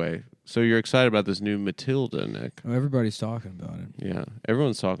 Mm-hmm. Anyway, so you're excited about this new Matilda, Nick? Oh, everybody's talking about it. Yeah,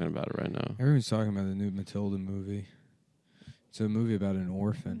 everyone's talking about it right now. Everyone's talking about the new Matilda movie. It's a movie about an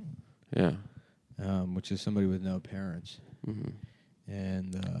orphan. Yeah. Which is somebody with no parents. Mm-hmm.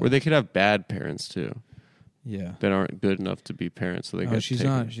 And or they could have bad parents too. Yeah. That aren't good enough to be parents, so they get she's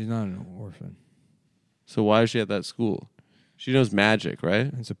taken. not an orphan. So why is she at that school? She knows magic,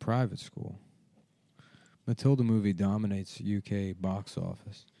 right? It's a private school. Matilda movie dominates UK box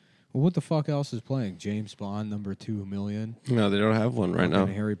office. Well, what the fuck else is playing? James Bond number 2 million? No, they don't have one right now.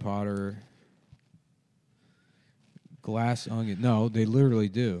 Harry Potter. Glass Onion. No, they literally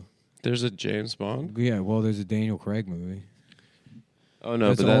do. There's a James Bond? Yeah, well, there's a Daniel Craig movie. Oh,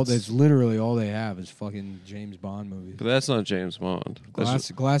 no, that's literally all they have is fucking James Bond movies. But that's not James Bond.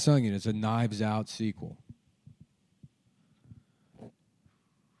 Glass Onion is a Knives Out sequel.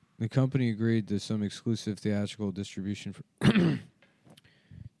 The company agreed to some exclusive theatrical distribution for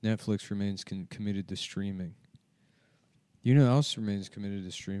Netflix remains committed to streaming. You know who else remains committed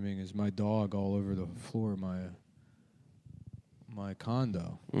to streaming is my dog all over the floor of my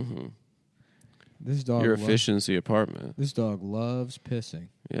condo. Mm-hmm. This dog your efficiency apartment. This dog loves pissing.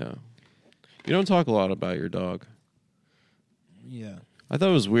 Yeah. You don't talk a lot about your dog. Yeah. I thought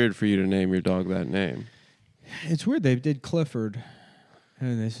it was weird for you to name your dog that name. It's weird. They did Clifford.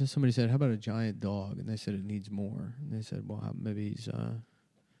 And somebody said, how about a giant dog? And they said it needs more. And they said, well, maybe he's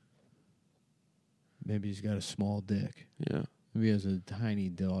got a small dick. Yeah. Maybe he has a tiny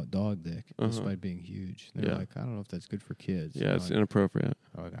dog dick, despite being huge. They're like, I don't know if that's good for kids. Yeah, it's inappropriate.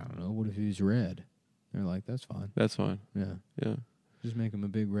 Like, I don't know. What if he's red? They're like, that's fine. That's fine. Yeah. Yeah. Just make him a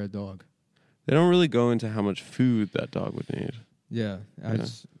big red dog. They don't really go into how much food that dog would need. Yeah.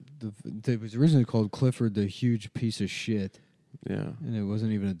 It was originally called Clifford the Huge Piece of Shit. Yeah. And it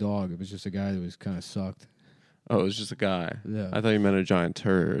wasn't even a dog. It was just a guy that was kind of sucked. Oh, it was just a guy. Yeah. I thought you meant a giant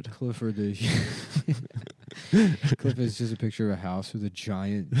turd. Clifford the Cliff is just a picture of a house with a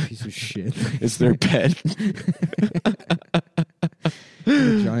giant piece of shit. It's their pet.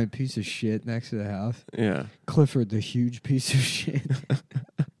 A giant piece of shit next to the house. Yeah. Clifford, the huge piece of shit.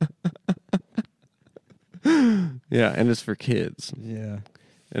 Yeah, and it's for kids. Yeah.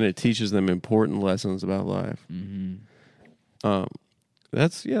 And it teaches them important lessons about life. Mm-hmm.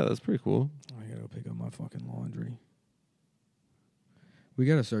 That's pretty cool. I gotta go pick up my fucking laundry. We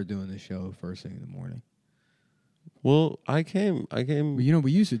gotta start doing this show first thing in the morning. Well, I came. But you know,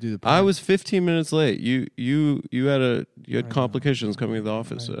 we used to do the. I was 15 minutes late. You had I know. complications coming to the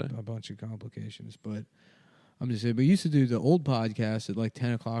office I had today. a bunch of complications, but I'm just saying. But we used to do the old podcast at like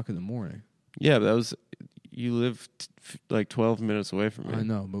 10 o'clock in the morning. Yeah, but that was. You live like 12 minutes away from me. I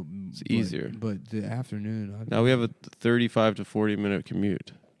know, but it's easier. But the afternoon. Now we have a 35 to 40 minute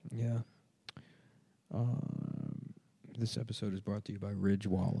commute. Yeah. This episode is brought to you by Ridge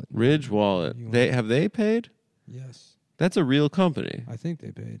Wallet. Ridge Wallet. Have they paid? Yes. That's a real company. I think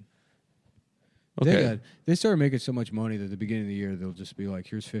they paid. Okay. They started making so much money that at the beginning of the year they'll just be like,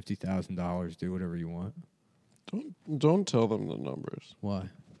 "Here's $50,000. Do whatever you want." Don't tell them the numbers. Why?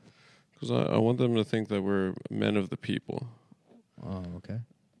 Because I want them to think that we're men of the people. Oh, okay.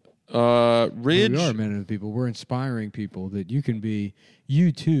 Ridge. We are men of the people. We're inspiring people that you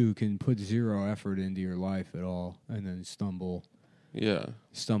too can put zero effort into your life at all and then stumble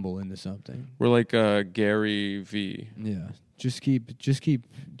into something. We're like Gary V. Yeah.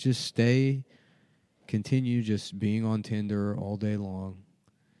 Continue just being on Tinder all day long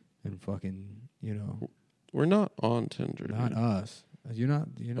and fucking, We're not on Tinder. Not us. You're not.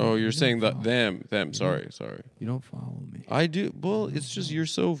 Oh, you're saying that them. Sorry. You don't follow me. I do. Well, it's just you're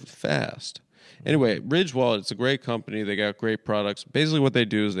so fast. Anyway, Ridge Wallet, it's a great company. They got great products. Basically what they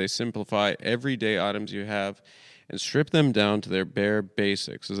do is they simplify everyday items you have and strip them down to their bare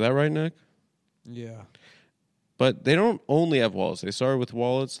basics. Is that right, Nick? Yeah. But they don't only have wallets. They started with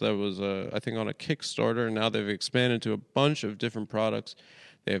wallets that was, I think, on a Kickstarter, and now they've expanded to a bunch of different products.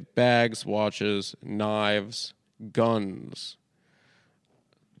 They have bags, watches, knives, guns,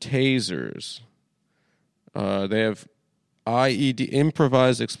 tasers. They have IED,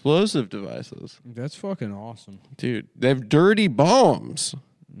 improvised explosive devices. That's fucking awesome. Dude, they have dirty bombs.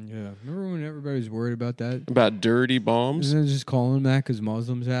 Yeah. Remember when everybody was worried about that? About dirty bombs? Isn't it just calling them that because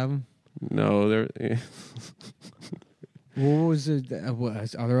Muslims have them? No, they're... What was it?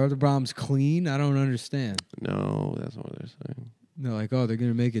 Are their other bombs clean? I don't understand. No, that's not what they're saying. They're like, they're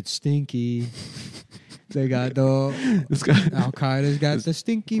going to make it stinky. They got Al Qaeda's got the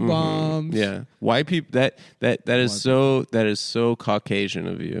stinky bombs. Yeah, white people. That is so Caucasian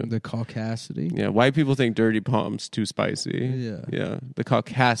of you. The caucasity. Yeah, white people think dirty bombs too spicy. Yeah, the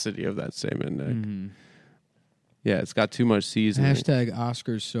caucasity of that statement, Nick. Mm-hmm. Yeah, it's got too much seasoning. Hashtag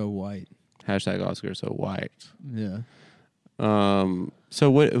Oscars so white. Hashtag Oscars so white. Yeah.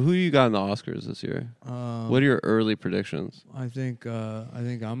 So who you got in the Oscars this year? What are your early predictions? I think I'm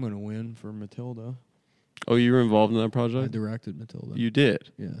going to win for Matilda. Oh, you were involved in that project? I directed Matilda. You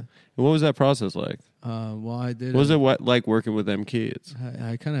did? Yeah. And what was that process like? Well, I did. What was it like working with them kids?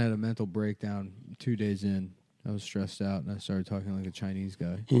 I kind of had a mental breakdown 2 days in. I was stressed out, and I started talking like a Chinese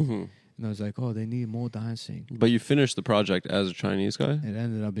guy. Mm-hmm. And I was like, they need more dancing. But you finished the project as a Chinese guy? It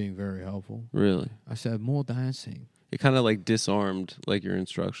ended up being very helpful. Really? I said, more dancing. It kind of like disarmed like your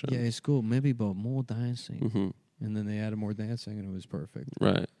instruction. Yeah, it's cool. Maybe but more dancing. Mm-hmm. And then they added more dancing, and it was perfect.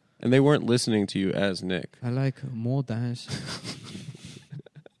 Right. And they weren't listening to you as Nick. I like more dancing.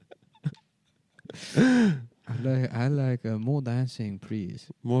 I like more dancing, please.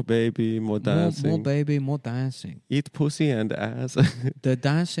 More baby, more dancing. More baby, more dancing. Eat pussy and ass. The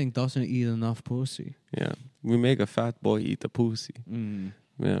dancing doesn't eat enough pussy. Yeah. We make a fat boy eat the pussy. Mm.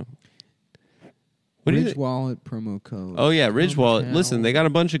 Yeah. Ridge Wallet promo code. Oh, yeah, Ridge Wallet. Listen, they got a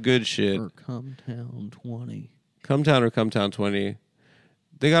bunch of good shit. Or Cumtown 20. Cumtown or Cumtown 20.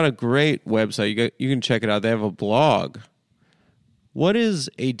 They got a great website. You can check it out. They have a blog. What is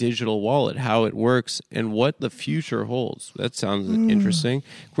a digital wallet, how it works, and what the future holds? That sounds interesting.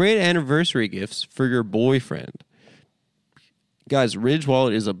 Great anniversary gifts for your boyfriend. Guys, Ridge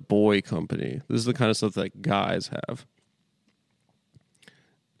Wallet is a boy company. This is the kind of stuff that guys have.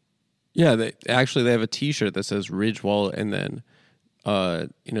 Yeah, they have a T-shirt that says Ridge Wallet and then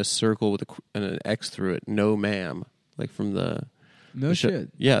in a circle with an X through it, no ma'am, like from the shit.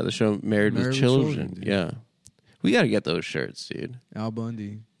 Yeah, the show Married with Children. Yeah, we got to get those shirts, dude. Al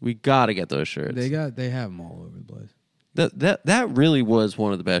Bundy. We got to get those shirts. They have them all over the place. That really was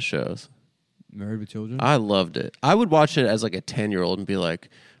one of the best shows. Married with Children. I loved it. I would watch it as like a 10-year-old and be like,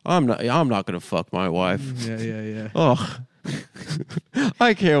 I'm not going to fuck my wife. Yeah. Oh,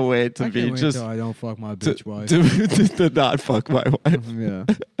 I can't wait to I be can't wait just till I don't fuck my bitch wife. to not fuck my wife. Yeah.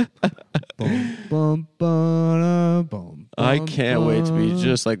 Bum, bum, ba-da, bum, I bum, can't wait to be bum.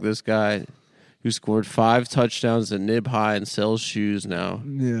 just like this guy who scored 5 touchdowns at Nib High and sells shoes now.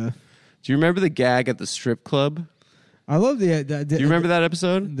 Yeah. Do you remember the gag at the strip club? I love the. Do you remember that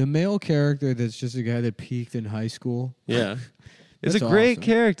episode? The male character that's just a guy that peaked in high school. Yeah. It's a That's great awesome.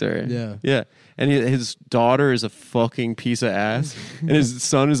 character. Yeah. Yeah. And his daughter is a fucking piece of ass. And his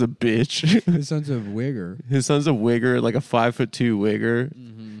son is a bitch. His son's a wigger. His son's a wigger, like a 5'2" wigger.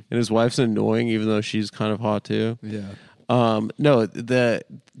 And his wife's annoying, even though she's kind of hot too. Yeah. No, they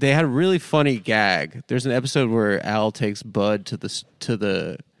had a really funny gag. There's an episode where Al takes Bud to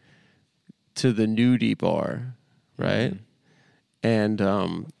the nudie bar, right?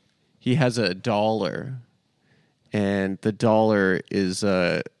 And he has a dollar, and the dollar is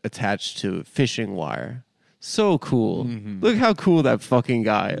attached to fishing wire. So cool. Look how cool that fucking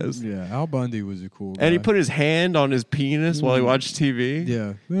guy is. Yeah. Al Bundy was a cool guy. And he put his hand on his penis while he watched TV.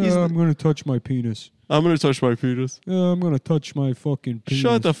 Yeah. He's I'm going to touch my penis. I'm going to touch my penis. I'm going to touch my fucking penis.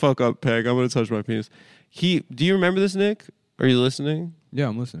 Shut the fuck up, Peg. I'm going to touch my penis. Do you remember this, Nick? Are you listening? Yeah,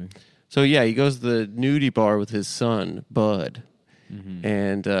 I'm listening. So, yeah, he goes to the nudie bar with his son, Bud.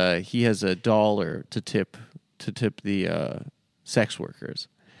 And he has $1 to tip the sex workers.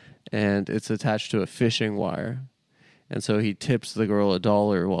 And it's attached to a fishing wire. And so he tips the girl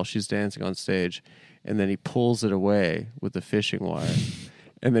 $1 while she's dancing on stage. And then he pulls it away with the fishing wire.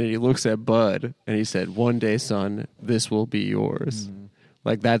 And then he looks at Bud and he said, "One day, son, this will be yours."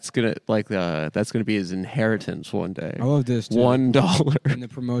 Like that's gonna be his inheritance one day. I love this too. $1. In the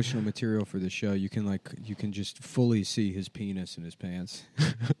promotional material for the show, you can just fully see his penis in his pants.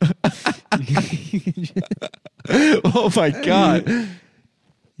 Oh my god!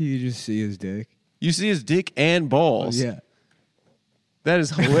 You can just see his dick. You see his dick and balls. Yeah. That is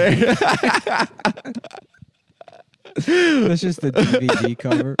hilarious. That's just the DVD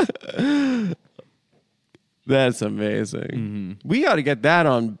cover. That's amazing. We got to get that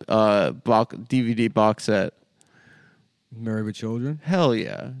on DVD box set. Married with Children? Hell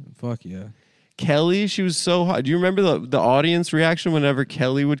yeah. Fuck yeah. Kelly, she was so hot. Do you remember the audience reaction whenever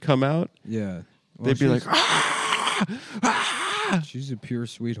Kelly would come out? Yeah. Well, They'd be like, she's a pure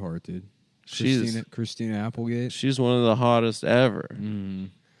sweetheart, dude. She's Christina Applegate. She's one of the hottest ever.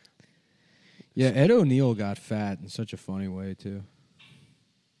 Yeah, Ed O'Neill got fat in such a funny way too.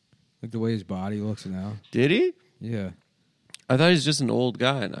 Like the way his body looks now. Did he? Yeah. I thought he's just an old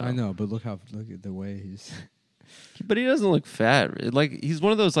guy now. I know, but look at the way he's. But he doesn't look fat. Like he's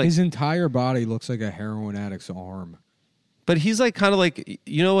one of those like his entire body looks like a heroin addict's arm. But he's like kind of like,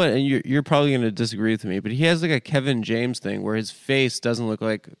 you know what? And you're probably going to disagree with me, but he has like a Kevin James thing where his face doesn't look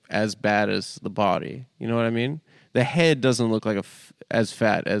like as bad as the body. You know what I mean? The head doesn't look like as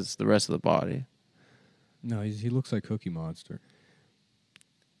fat as the rest of the body. No, he looks like Cookie Monster.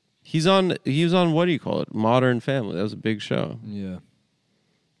 He was on what do you call it? Modern Family. That was a big show. Yeah.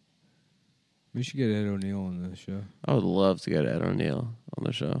 We should get Ed O'Neill on the show. I would love to get Ed O'Neill on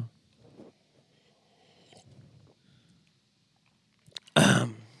the show.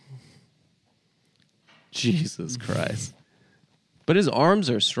 Jesus Christ. But his arms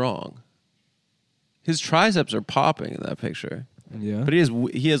are strong. His triceps are popping in that picture. Yeah. But he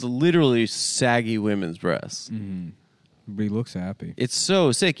has literally saggy women's breasts. But he looks happy. It's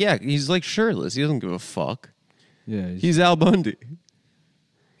so sick. Yeah, he's like shirtless. He doesn't give a fuck. Yeah. He's Al Bundy.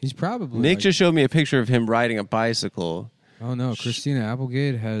 He's probably Nick just showed me a picture of him riding a bicycle. Oh no, Christina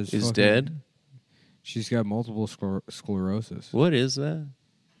Applegate is dead? She's got multiple sclerosis. What is that?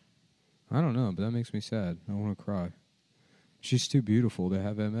 I don't know, but that makes me sad. I want to cry. She's too beautiful to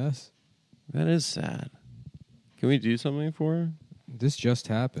have MS. That is sad. Can we do something for her? This just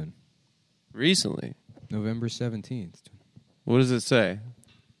happened. Recently. November 17th. What does it say?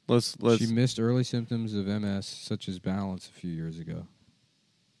 Let's. She missed early symptoms of MS, such as balance, a few years ago.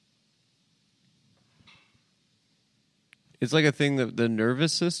 It's like a thing that the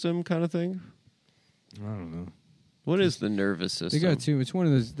nervous system kind of thing. I don't know. What is the nervous system? They got two. It's one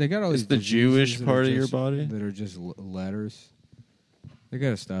of those. They got all these. It's the Jewish diseases part that of are your just- body? that are just letters. They got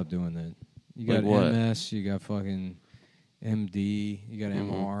to stop doing that. You got Like what? MS. You got fucking MD. You got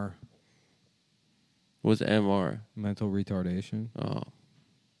MR. What's MR? Mental retardation. Oh,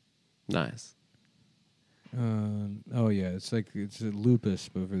 nice. Oh yeah, it's a lupus,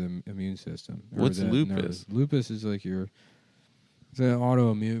 but for the immune system. Or What's that lupus? nerve. Lupus is like it's an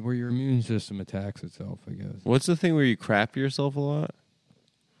autoimmune where your immune system attacks itself. I guess. What's the thing where you crap yourself a lot?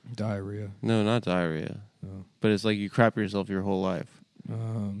 Diarrhea. No, not diarrhea. Oh. But it's like you crap yourself your whole life.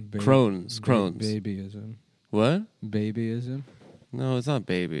 Crohn's. Crohn's. Babyism. What? Babyism. No, it's not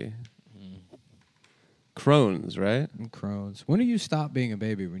baby. Crohn's, right? And Crohn's. When do you stop being a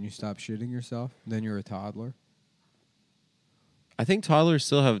baby? When you stop shitting yourself? Then you're a toddler? I think toddlers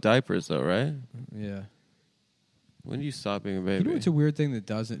still have diapers, though, right? Yeah. When do you stop being a baby? You know, it's a weird thing that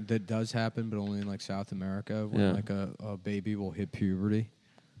does happen, but only in like South America, when Yeah. like a baby will hit puberty.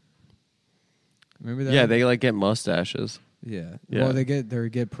 Remember that? Yeah, they like get mustaches. Yeah. Yeah. Well, they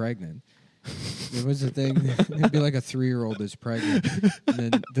get pregnant. There was a thing. It'd be like a 3-year-old that's pregnant, and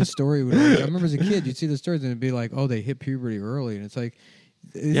then the story would. I remember as a kid, you'd see the stories, and it'd be like, "Oh, they hit puberty early," and it's like,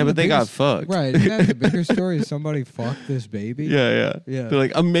 Yeah, but they got fucked. Right? Isn't that the bigger story? Is somebody fucked this baby? Yeah. Yeah. They're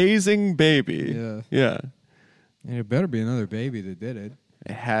like, amazing baby. Yeah. Yeah. And it better be another baby that did it.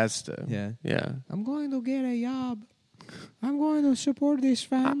 It has to. Yeah. Yeah. I'm going to get a job. I'm going to support this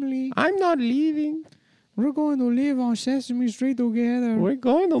family. I'm not leaving. We're going to live on Sesame Street together. We're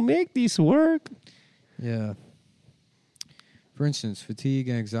going to make this work. Yeah. For instance, fatigue,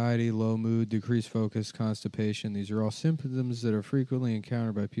 anxiety, low mood, decreased focus, constipation. These are all symptoms that are frequently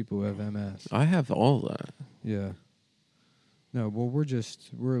encountered by people who have MS. I have all that. Yeah. No, well,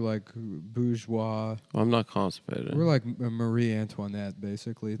 we're like bourgeois. I'm not constipated. We're like Marie Antoinette,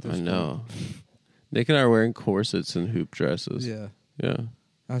 basically, at this I point. know. Nick and I are wearing corsets and hoop dresses. Yeah. Yeah.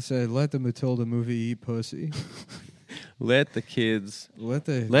 I said, let the Matilda movie eat pussy. Let the kids. Let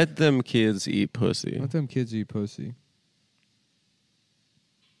them kids eat pussy. Let them kids eat pussy.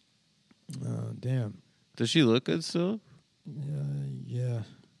 Damn. Does she look good still? Yeah.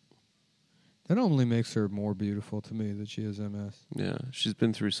 That only makes her more beautiful to me that she has MS. Yeah. She's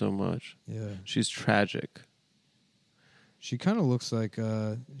been through so much. Yeah. She's tragic. She kind of looks like,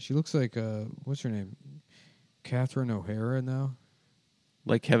 what's her name? Catherine O'Hara now?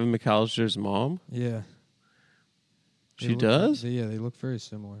 Like Kevin McAllister's mom? Yeah. She does? Yeah, they look very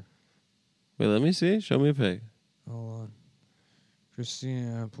similar. Wait, let me see. Show me a pic. Hold on.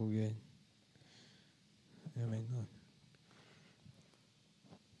 Christina Applegate. I mean, look.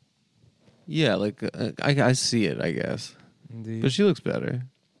 Yeah, like I see it, I guess. Indeed. But she looks better.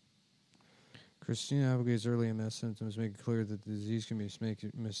 Christina Applegate's early MS symptoms make it clear that the disease can be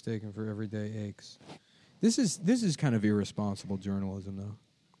mistaken for everyday aches. This is kind of irresponsible journalism, though.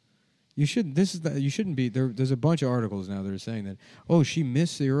 You shouldn't be there. There's a bunch of articles now that are saying that, oh, she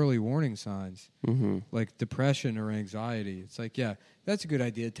missed the early warning signs, like depression or anxiety. It's like, yeah, that's a good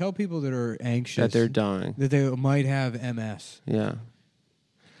idea. Tell people that are anxious That they're dying. that they might have MS. Yeah.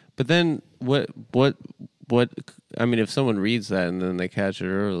 But then what I mean, if someone reads that and then they catch it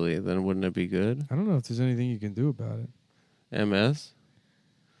early, then wouldn't it be good? I don't know if there's anything you can do about it. MS?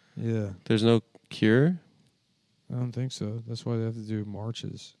 Yeah, There's no cure? I don't think so. That's why they have to do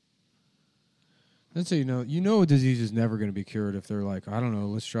marches. That's how you know a disease is never going to be cured if they're like, I don't know,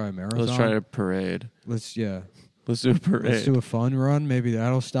 let's try a marathon. Let's try a parade. Let's do a parade. Let's do a fun run. Maybe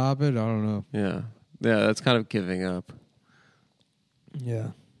that'll stop it. I don't know. Yeah. Yeah, that's kind of giving up. Yeah.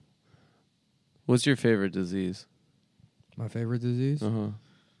 What's your favorite disease? My favorite disease?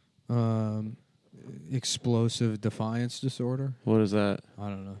 Explosive defiance disorder. What is that? I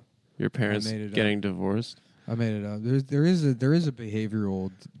don't know. Your parents I made it getting up. divorced? I made it up. There is a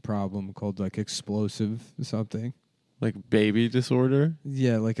behavioral problem called like explosive something. Like baby disorder?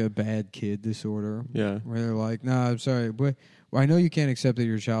 Yeah, like a bad kid disorder. Yeah. Where they're like, nah, I'm sorry, but I know you can't accept that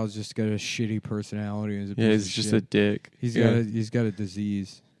your child's just got a shitty personality. And is a piece He's of just shit. a dick. He's got a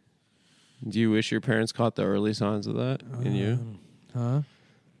disease. Do you wish your parents caught the early signs of that in you? Huh?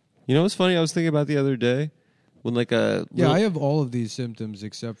 You know what's funny? I was thinking about the other day when like a Yeah, I have all of these symptoms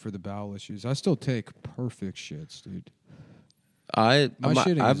except for the bowel issues. I still take perfect shits, dude. My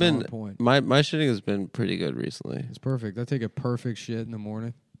shitting I've is been on point. my shitting has been pretty good recently. It's perfect. I take a perfect shit in the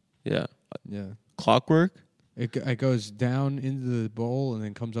morning. Yeah. Yeah. Clockwork? It goes down into the bowl and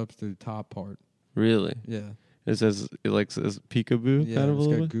then comes up to the top part. Really? Yeah. It says peekaboo Yeah, kind of a it's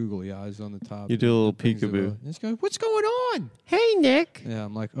little got bit. googly eyes on the top. You do a little It brings it peekaboo. up. It's going, what's going on? Hey Nick. Yeah,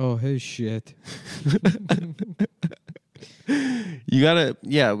 I'm like, oh, hey, shit. We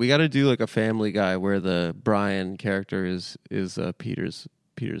gotta do like a Family Guy where the Brian character is Peter's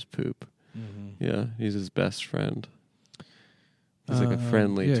poop. Mm-hmm. Yeah, he's his best friend. He's like a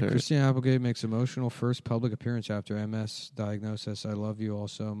friendly turd. Christina Applegate makes emotional first public appearance after MS diagnosis. I love you all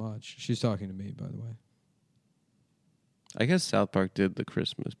so much. She's talking to me, by the way. I guess South Park did the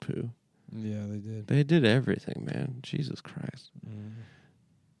Christmas poo. Yeah, they did. They did everything, man. Jesus Christ.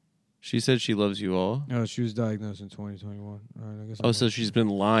 She said she loves you all. No, she was diagnosed in 2021. All right, I guess. Oh, so she's been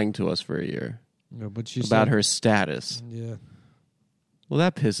lying to us for a year No, but she about said, her status. Yeah. Well,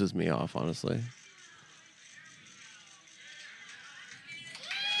 that pisses me off, honestly.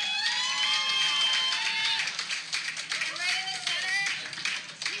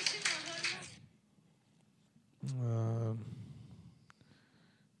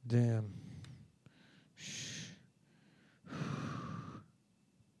 Damn.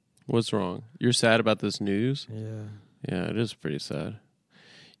 What's wrong? You're sad about this news? Yeah. Yeah, it is pretty sad.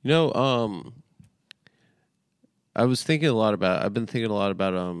 You know, I've been thinking a lot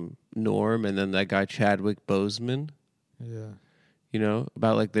about Norm and then that guy Chadwick Boseman. Yeah. You know,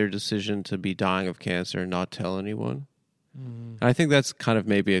 about like their decision to be dying of cancer and not tell anyone. Mm. And I think that's kind of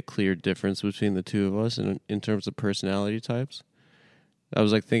maybe a clear difference between the two of us in terms of personality types. I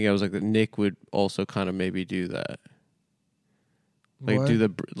was like that Nick would also kind of maybe do that. Like What?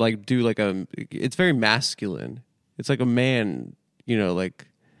 It's very masculine. It's like a man, you know, like,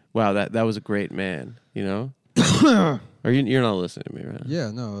 wow, that was a great man, you know? You're not listening to me, right?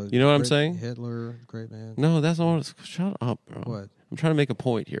 Yeah, no. You know what I'm saying? Hitler, great man. No, that's not what shut up, bro. What? I'm trying to make a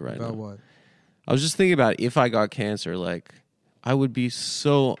point here right now. About what? I was just thinking about if I got cancer, like, I would be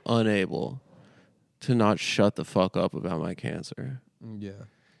so unable to not shut the fuck up about my cancer. Yeah.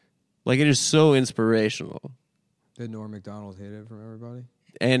 Like, it is so inspirational. Did Norm Macdonald hate it from everybody?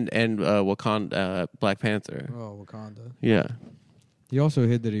 And Wakanda, Black Panther. Oh, Wakanda. Yeah. He also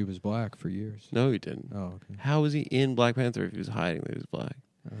hid that he was black for years. No, he didn't. Oh, okay. How was he in Black Panther if he was hiding that he was black?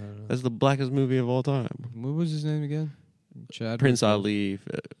 I don't know. That's the blackest movie of all time. What was his name again? Chadwick Prince Ali,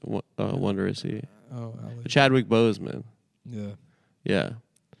 Wonder Is He. Oh, Ali. Chadwick Boseman. Yeah. Yeah.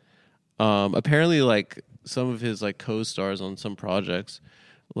 Apparently, like, some of his like co-stars on some projects,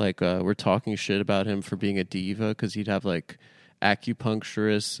 like, were talking shit about him for being a diva because he'd have like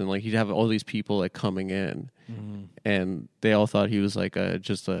acupuncturists and like he'd have all these people like coming in, and they all thought he was like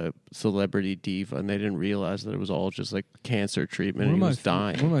just a celebrity diva, and they didn't realize that it was all just like cancer treatment and he was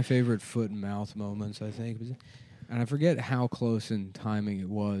dying. One of my favorite foot and mouth moments, I think, was, and I forget how close in timing it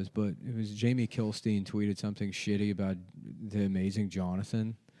was, but it was Jamie Kilstein tweeted something shitty about the Amazing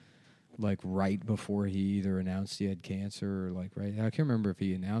Jonathan, like right before he either announced he had cancer or like right. I can't remember if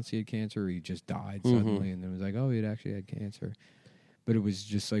he announced he had cancer or he just died suddenly, and it was like, oh, he had actually had cancer. But it was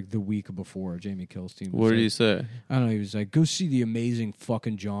just like the week before Jamie Kilstein. What did he say? I don't know. He was like, "Go see the Amazing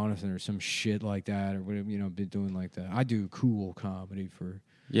fucking Jonathan" or some shit like that, or whatever. You know, been doing like that. I do cool comedy for.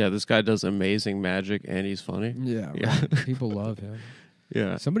 Yeah, this guy does amazing magic and he's funny. Yeah, yeah. Right. People love him.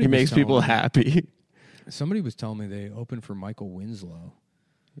 Yeah, Somebody he makes people happy. Somebody was telling me they opened for Michael Winslow.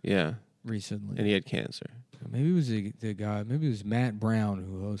 Yeah, recently, and he had cancer. Maybe it was the guy. Maybe it was Matt Brown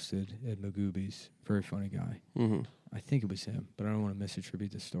who hosted at Magooby's. Very funny guy. Mm-hmm. I think it was him, but I don't want to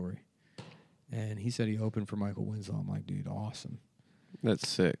misattribute the story. And he said he opened for Michael Winslow. I'm like, dude, awesome. That's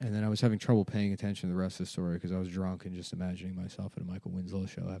sick. And then I was having trouble paying attention to the rest of the story because I was drunk and just imagining myself at a Michael Winslow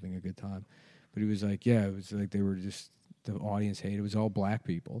show having a good time. But he was like, yeah, it was like they were just, the audience hated. It was all black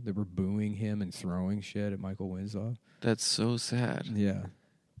people. They were booing him and throwing shit at Michael Winslow. That's so sad. Yeah.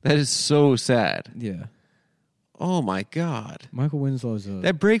 That is so sad. Yeah. Oh my God. Michael Winslow's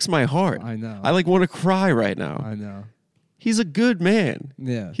that breaks my heart. I know. I like want to cry right now. I know. He's a good man.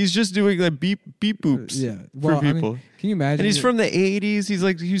 Yeah. He's just doing like beep boops for people. I mean, can you imagine? And he's from the 80s.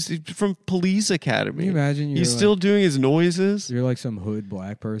 He's from Police Academy. Can you imagine? He's still doing his noises. You're like some hood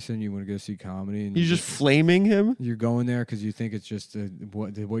black person. You want to go see comedy. And you're just flaming him? You're going there because you think it's just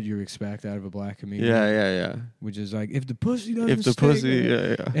what you expect out of a black comedian. Yeah. Which is like, if the pussy doesn't If the pussy,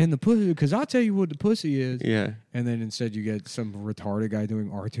 yeah. And the pussy, because I'll tell you what the pussy is. Yeah. And then instead you get some retarded guy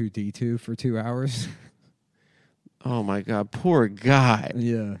doing R2-D2 for 2 hours. Oh my God, poor guy.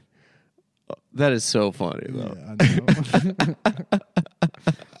 Yeah. That is so funny though. Yeah, I know.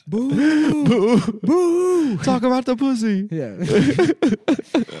 Boo! Boo! Boo! Talk about the pussy. Yeah.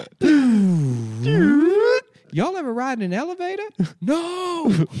 Y'all ever ride in an elevator? No!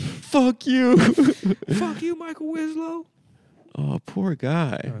 Fuck you. Fuck you, Michael Winslow. Oh, poor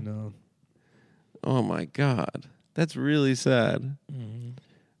guy. I know. Oh my God. That's really sad. Mm-hmm.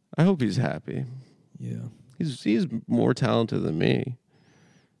 I hope he's happy. Yeah. He's more talented than me.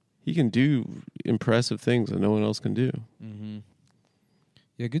 He can do impressive things that no one else can do. Mm-hmm.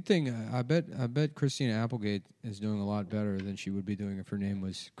 Yeah, good thing. I bet Christina Applegate is doing a lot better than she would be doing if her name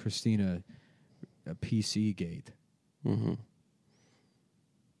was Christina PC Gate. Mm-hmm.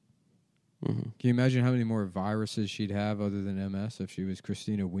 Mm-hmm. Can you imagine how many more viruses she'd have other than MS if she was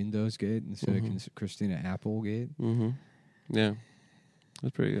Christina Windows Gate instead of Christina Applegate? Mm-hmm. Yeah,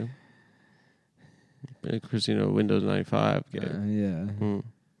 that's pretty good. Christina Windows 95 Gate. Yeah. Mm.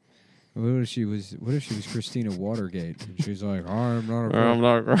 What if she was Christina Watergate? And she's like, I'm not a I'm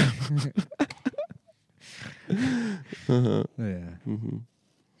not. Yeah. Mm-hmm.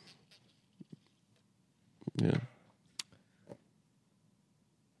 Yeah.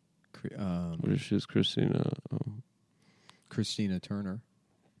 What if she was Christina? Christina Turner.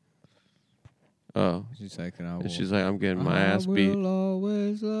 Oh. She's like, And she's like, I'm getting my ass beat. I will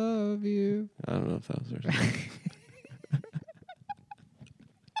always love you. I don't know if that was her song.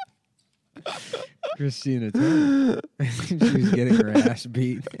 Christina Turner. She was getting her ass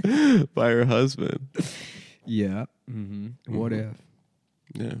beat by her husband. Yeah. Mm-hmm. What if?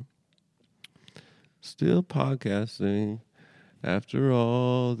 Yeah. Still podcasting after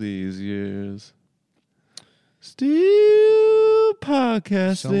all these years. Still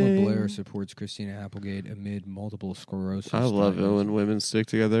podcasting. Selma Blair supports Christina Applegate amid multiple sclerosis. I love it when women stick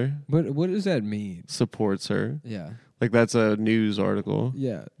together. What does that mean? Supports her. Yeah. Like that's a news article.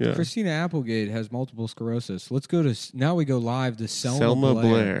 Yeah. Christina Applegate has multiple sclerosis. Let's go to now. We go live to Selma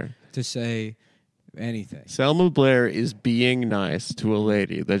Blair to say anything. Selma Blair is being nice to a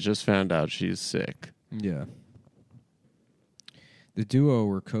lady that just found out she's sick. Yeah. The duo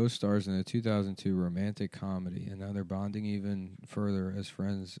were co-stars in a 2002 romantic comedy, and now they're bonding even further as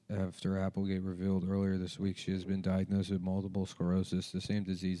friends after Applegate revealed earlier this week she has been diagnosed with multiple sclerosis, the same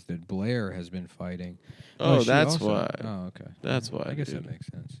disease that Blair has been fighting. Oh, that's why. Oh, okay. That's why. I guess that makes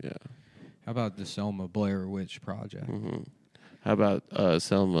sense. Yeah. How about the Selma Blair Witch Project? Mm-hmm. How about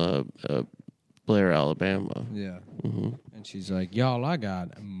Selma Blair, Alabama? Yeah. Mm-hmm. And she's like, y'all, I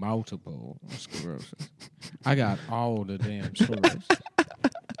got multiple sclerosis. I got all the damn sclerosis.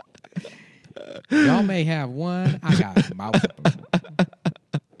 Y'all may have one. I got multiple.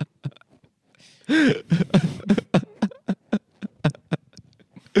 Y'all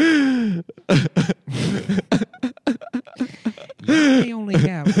may only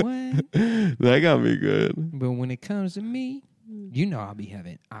have one. That got me good. But when it comes to me, you know I'll be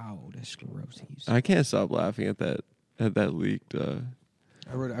having all the sclerosis. I can't stop laughing at that leaked. I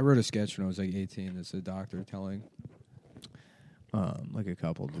wrote a sketch when I was like 18. That's a doctor telling like a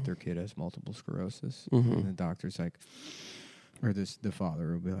couple that their kid has multiple sclerosis, and the doctor's like, or the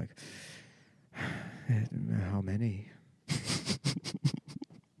father will be like, how many?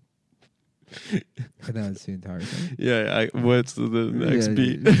 And that's the entire thing. Yeah, what's the next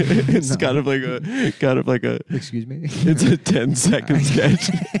beat? It's kind of like a. Excuse me. It's a 10-second sketch.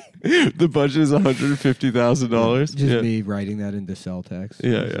 The budget is $150,000. Just me writing that into cell text.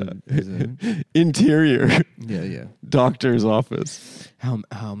 Yeah. Interior. Yeah. Doctor's office. How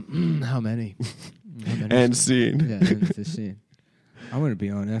many? And scene. Yeah, and the scene. I'm gonna be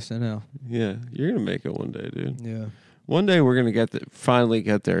on SNL. Yeah, you're gonna make it one day, dude. Yeah. One day we're gonna finally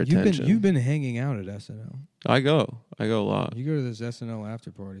get their attention. You've been hanging out at SNL. I go a lot. You go to those SNL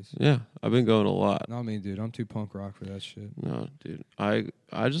after parties. Yeah, I've been going a lot. Not me, dude. I'm too punk rock for that shit. No, dude. I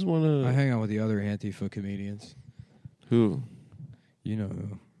just want to. I hang out with the other Antifa comedians. Who? You know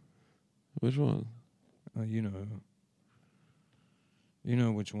who? Which one? You know who? You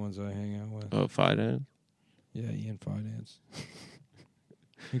know which ones I hang out with. Oh, Finance? Yeah, Ian Finance.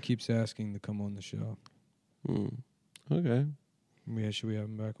 He keeps asking to come on the show. Okay. Yeah, should we have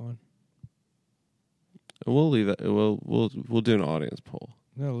him back on? We'll leave that. We'll do an audience poll.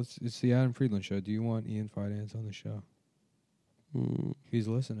 No, it's the Adam Friedland show. Do you want Ian Finance on the show? He's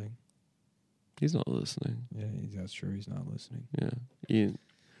listening. He's not listening. Yeah, that's true. He's not listening. Yeah, Ian.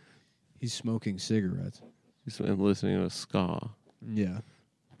 He's smoking cigarettes. He's listening to ska. Yeah.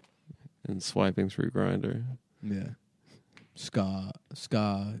 And swiping through Grindr. Yeah. Ska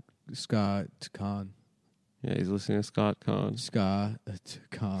Khan. Yeah, he's listening to Scott Kahn. Ska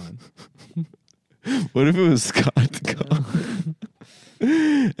Khan. What if it was Scott Kahn?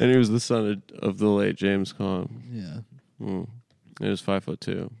 And he was the son of the late James Kahn. Yeah. He was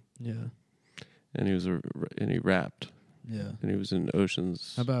 5'2". Yeah. And he rapped. Yeah. And he was in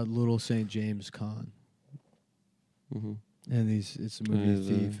Oceans. How about Little St. James Kahn? Mm-hmm. And it's a movie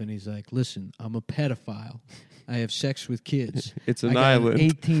thief, and he's like, "Listen, I'm a pedophile. I have sex with kids. It's an I got island,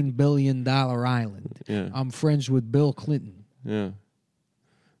 an $18 billion island. Yeah, I'm friends with Bill Clinton. Yeah,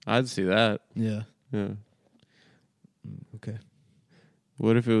 I'd see that. Yeah, yeah. Okay.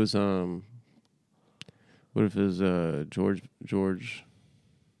 What if it was George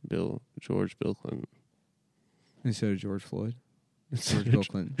Bill Clinton instead of George Floyd? George Bill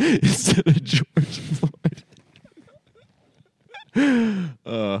Clinton instead of George Floyd.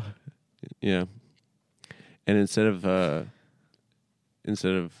 Yeah. And instead of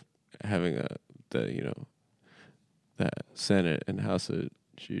having that Senate and House of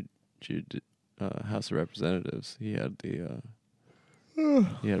House of Representatives, he had a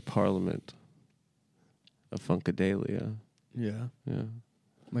Parliament, a Funkadelic. Yeah,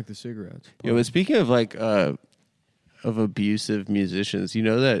 like the cigarettes. Yeah, but speaking of of abusive musicians, you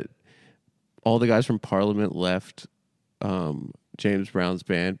know that all the guys from Parliament left James Brown's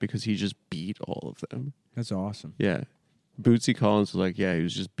band because he just beat all of them. That's awesome. Yeah. Bootsy Collins was like, yeah, he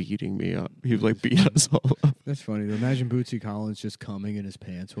was just beating me up. He would like beat us all up. That's funny. Imagine Bootsy Collins just coming in his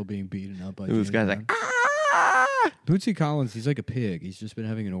pants while being beaten up by And this James guy's like, Brown. ah! Bootsy Collins, he's like a pig. He's just been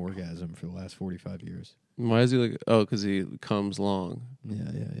having an orgasm for the last 45 years. Why is he like, oh, because he comes long. Yeah.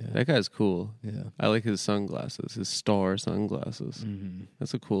 That guy's cool. Yeah. I like his sunglasses, his star sunglasses. Mm-hmm.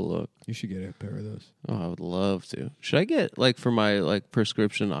 That's a cool look. You should get a pair of those. Oh, I would love to. Should I get, like, for my, like,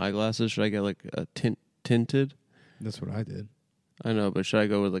 prescription eyeglasses, should I get, like, a tinted? That's what I did. I know, but should I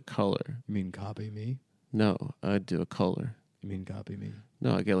go with a color? You mean copy me? No, I'd do a color. You mean copy me?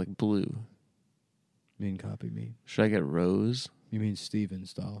 No, I get, like, blue. You mean copy me? Should I get rose? You mean Steven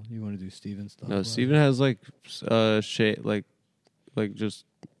style? You want to do Steven style? No, Steven has, like, shade, like just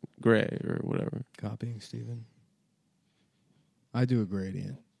gray or whatever. Copying Steven. I do a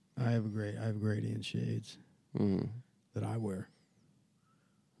gradient. I have gradient shades that I wear.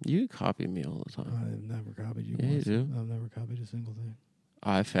 You copy me all the time. I've never copied you. Yeah, once. you do. I've never copied a single thing.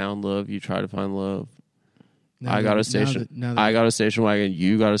 I found love. You try to find love. Now I got a station. I got a station wagon.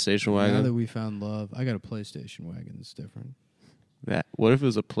 You got a station wagon. Now that we found love, I got a PlayStation wagon. That's different. What if it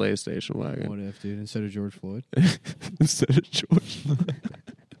was a PlayStation wagon? What if, dude? Instead of George Floyd. Instead of George Floyd.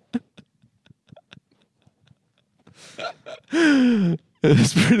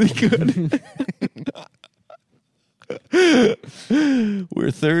 That's pretty good.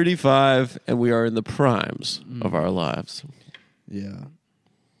 We're 35 and we are in the primes of our lives. Yeah.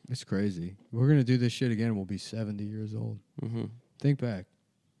 It's crazy. We're going to do this shit again. We'll be 70 years old. Mm-hmm. Think back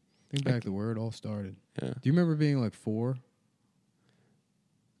to where it all started. Yeah. Do you remember being like 4?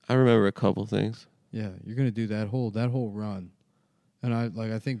 I remember a couple things. Yeah, you're going to do that whole run. And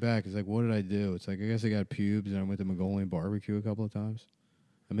I think back, it's like, what did I do? It's like, I guess I got pubes and I went to Mongolian barbecue a couple of times.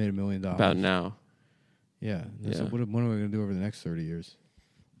 I made $1 million. About now. Yeah. Yeah. So what am I going to do over the next 30 years?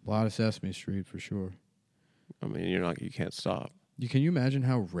 A lot of Sesame Street for sure. I mean, you can't stop. Can you imagine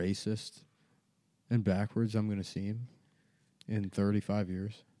how racist and backwards I'm going to seem in 35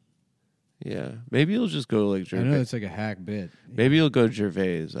 years? Yeah. Maybe you'll just go like Gervais. I know it's like a hack bit. Maybe you'll go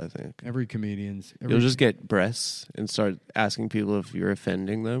Gervais, I think. You'll just get breasts and start asking people if you're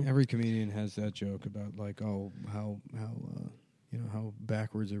offending them. Every comedian has that joke about like, oh, how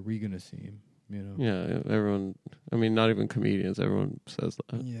backwards are we going to seem? You know? Yeah, everyone. I mean, not even comedians. Everyone says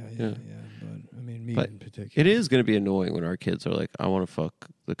that. Yeah. But I mean, me but in particular. It is going to be annoying when our kids are like, "I want to fuck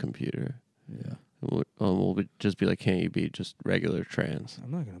the computer." Yeah. We'll just be like, "Can't you be just regular trans?"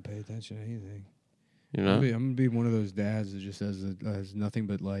 I'm not going to pay attention to anything. You know, I'm going to be one of those dads that just has nothing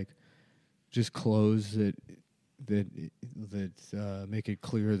but like just clothes that make it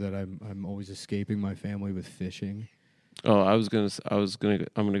clear that I'm always escaping my family with fishing. Oh, I'm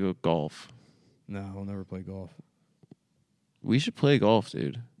gonna go golf. No, I'll never play golf. We should play golf,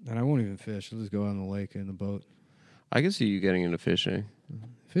 dude. And I won't even fish. I'll just go out on the lake in the boat. I can see you getting into fishing.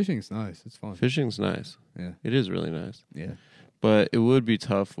 Fishing's nice. It's fun. Fishing's nice. Yeah. It is really nice. Yeah. But it would be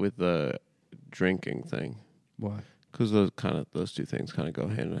tough with the drinking thing. Why? Because those two things kind of go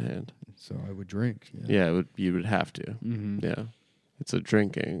hand in hand. So I would drink. Yeah, you would have to. Mm-hmm. Yeah. It's a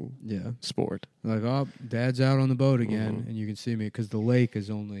drinking sport. Like, oh, Dad's out on the boat again, and you can see me because the lake is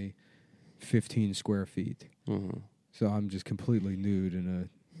only 15 square feet. Mm-hmm. So I'm just completely nude in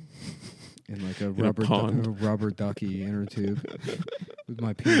like a rubber ducky inner tube with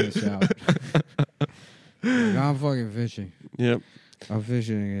my penis out. Like, I'm fucking fishing. Yep. I'm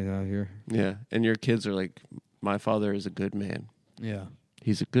fishing it out here. Yeah. And your kids are like, my father is a good man. Yeah.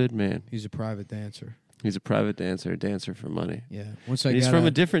 He's a good man. He's a private dancer. He's a private dancer, a dancer for money. Yeah. He's from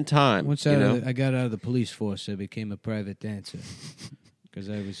a different time. I got out of the police force, I became a private dancer. Because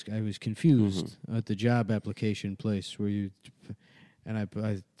I was confused at the job application place where you... And I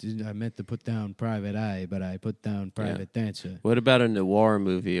meant to put down private eye, but I put down private dancer. What about a noir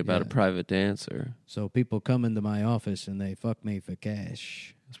movie about a private dancer? So people come into my office and they fuck me for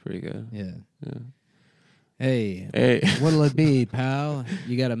cash. That's pretty good. Yeah. Hey, what'll it be, pal?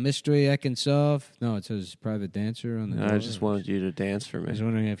 You got a mystery I can solve? No, it says private dancer on the door. I just wanted you to dance for me. I was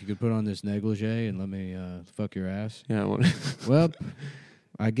wondering if you could put on this negligee and let me fuck your ass. Yeah, I want. Well,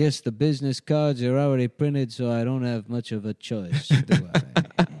 I guess the business cards are already printed, so I don't have much of a choice, do I?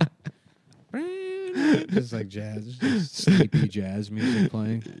 Just like jazz, just sleepy jazz music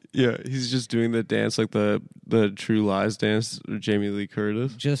playing. Yeah, he's just doing the dance like the True Lies dance, Jamie Lee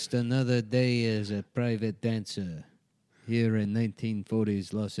Curtis. Just another day as a private dancer here in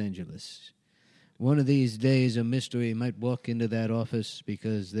 1940s Los Angeles. One of these days, a mystery might walk into that office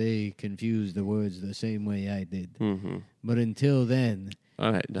because they confused the words the same way I did. Mm-hmm. But until then...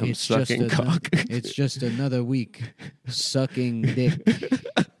 I'm sucking cock. It's just another week sucking dick.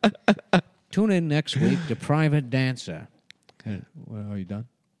 Tune in next week to Private Dancer. Well, are you done?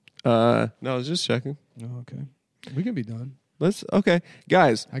 No, I was just checking. Oh, okay. We can be done. Okay,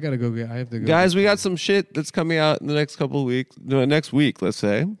 guys. I gotta go. I have to go. Guys, we got some shit that's coming out in the next couple of weeks. No, next week, let's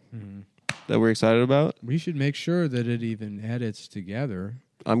say, that we're excited about. We should make sure that it even edits together.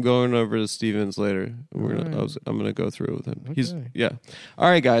 I'm going over to Steven's later. I'm gonna go through it with him. Okay. All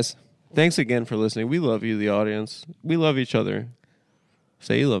right, guys. Thanks again for listening. We love you, the audience. We love each other.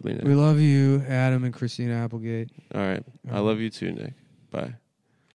 Say you love me, Nick. We love you, Adam and Christina Applegate. All right. I love you too, Nick. Bye.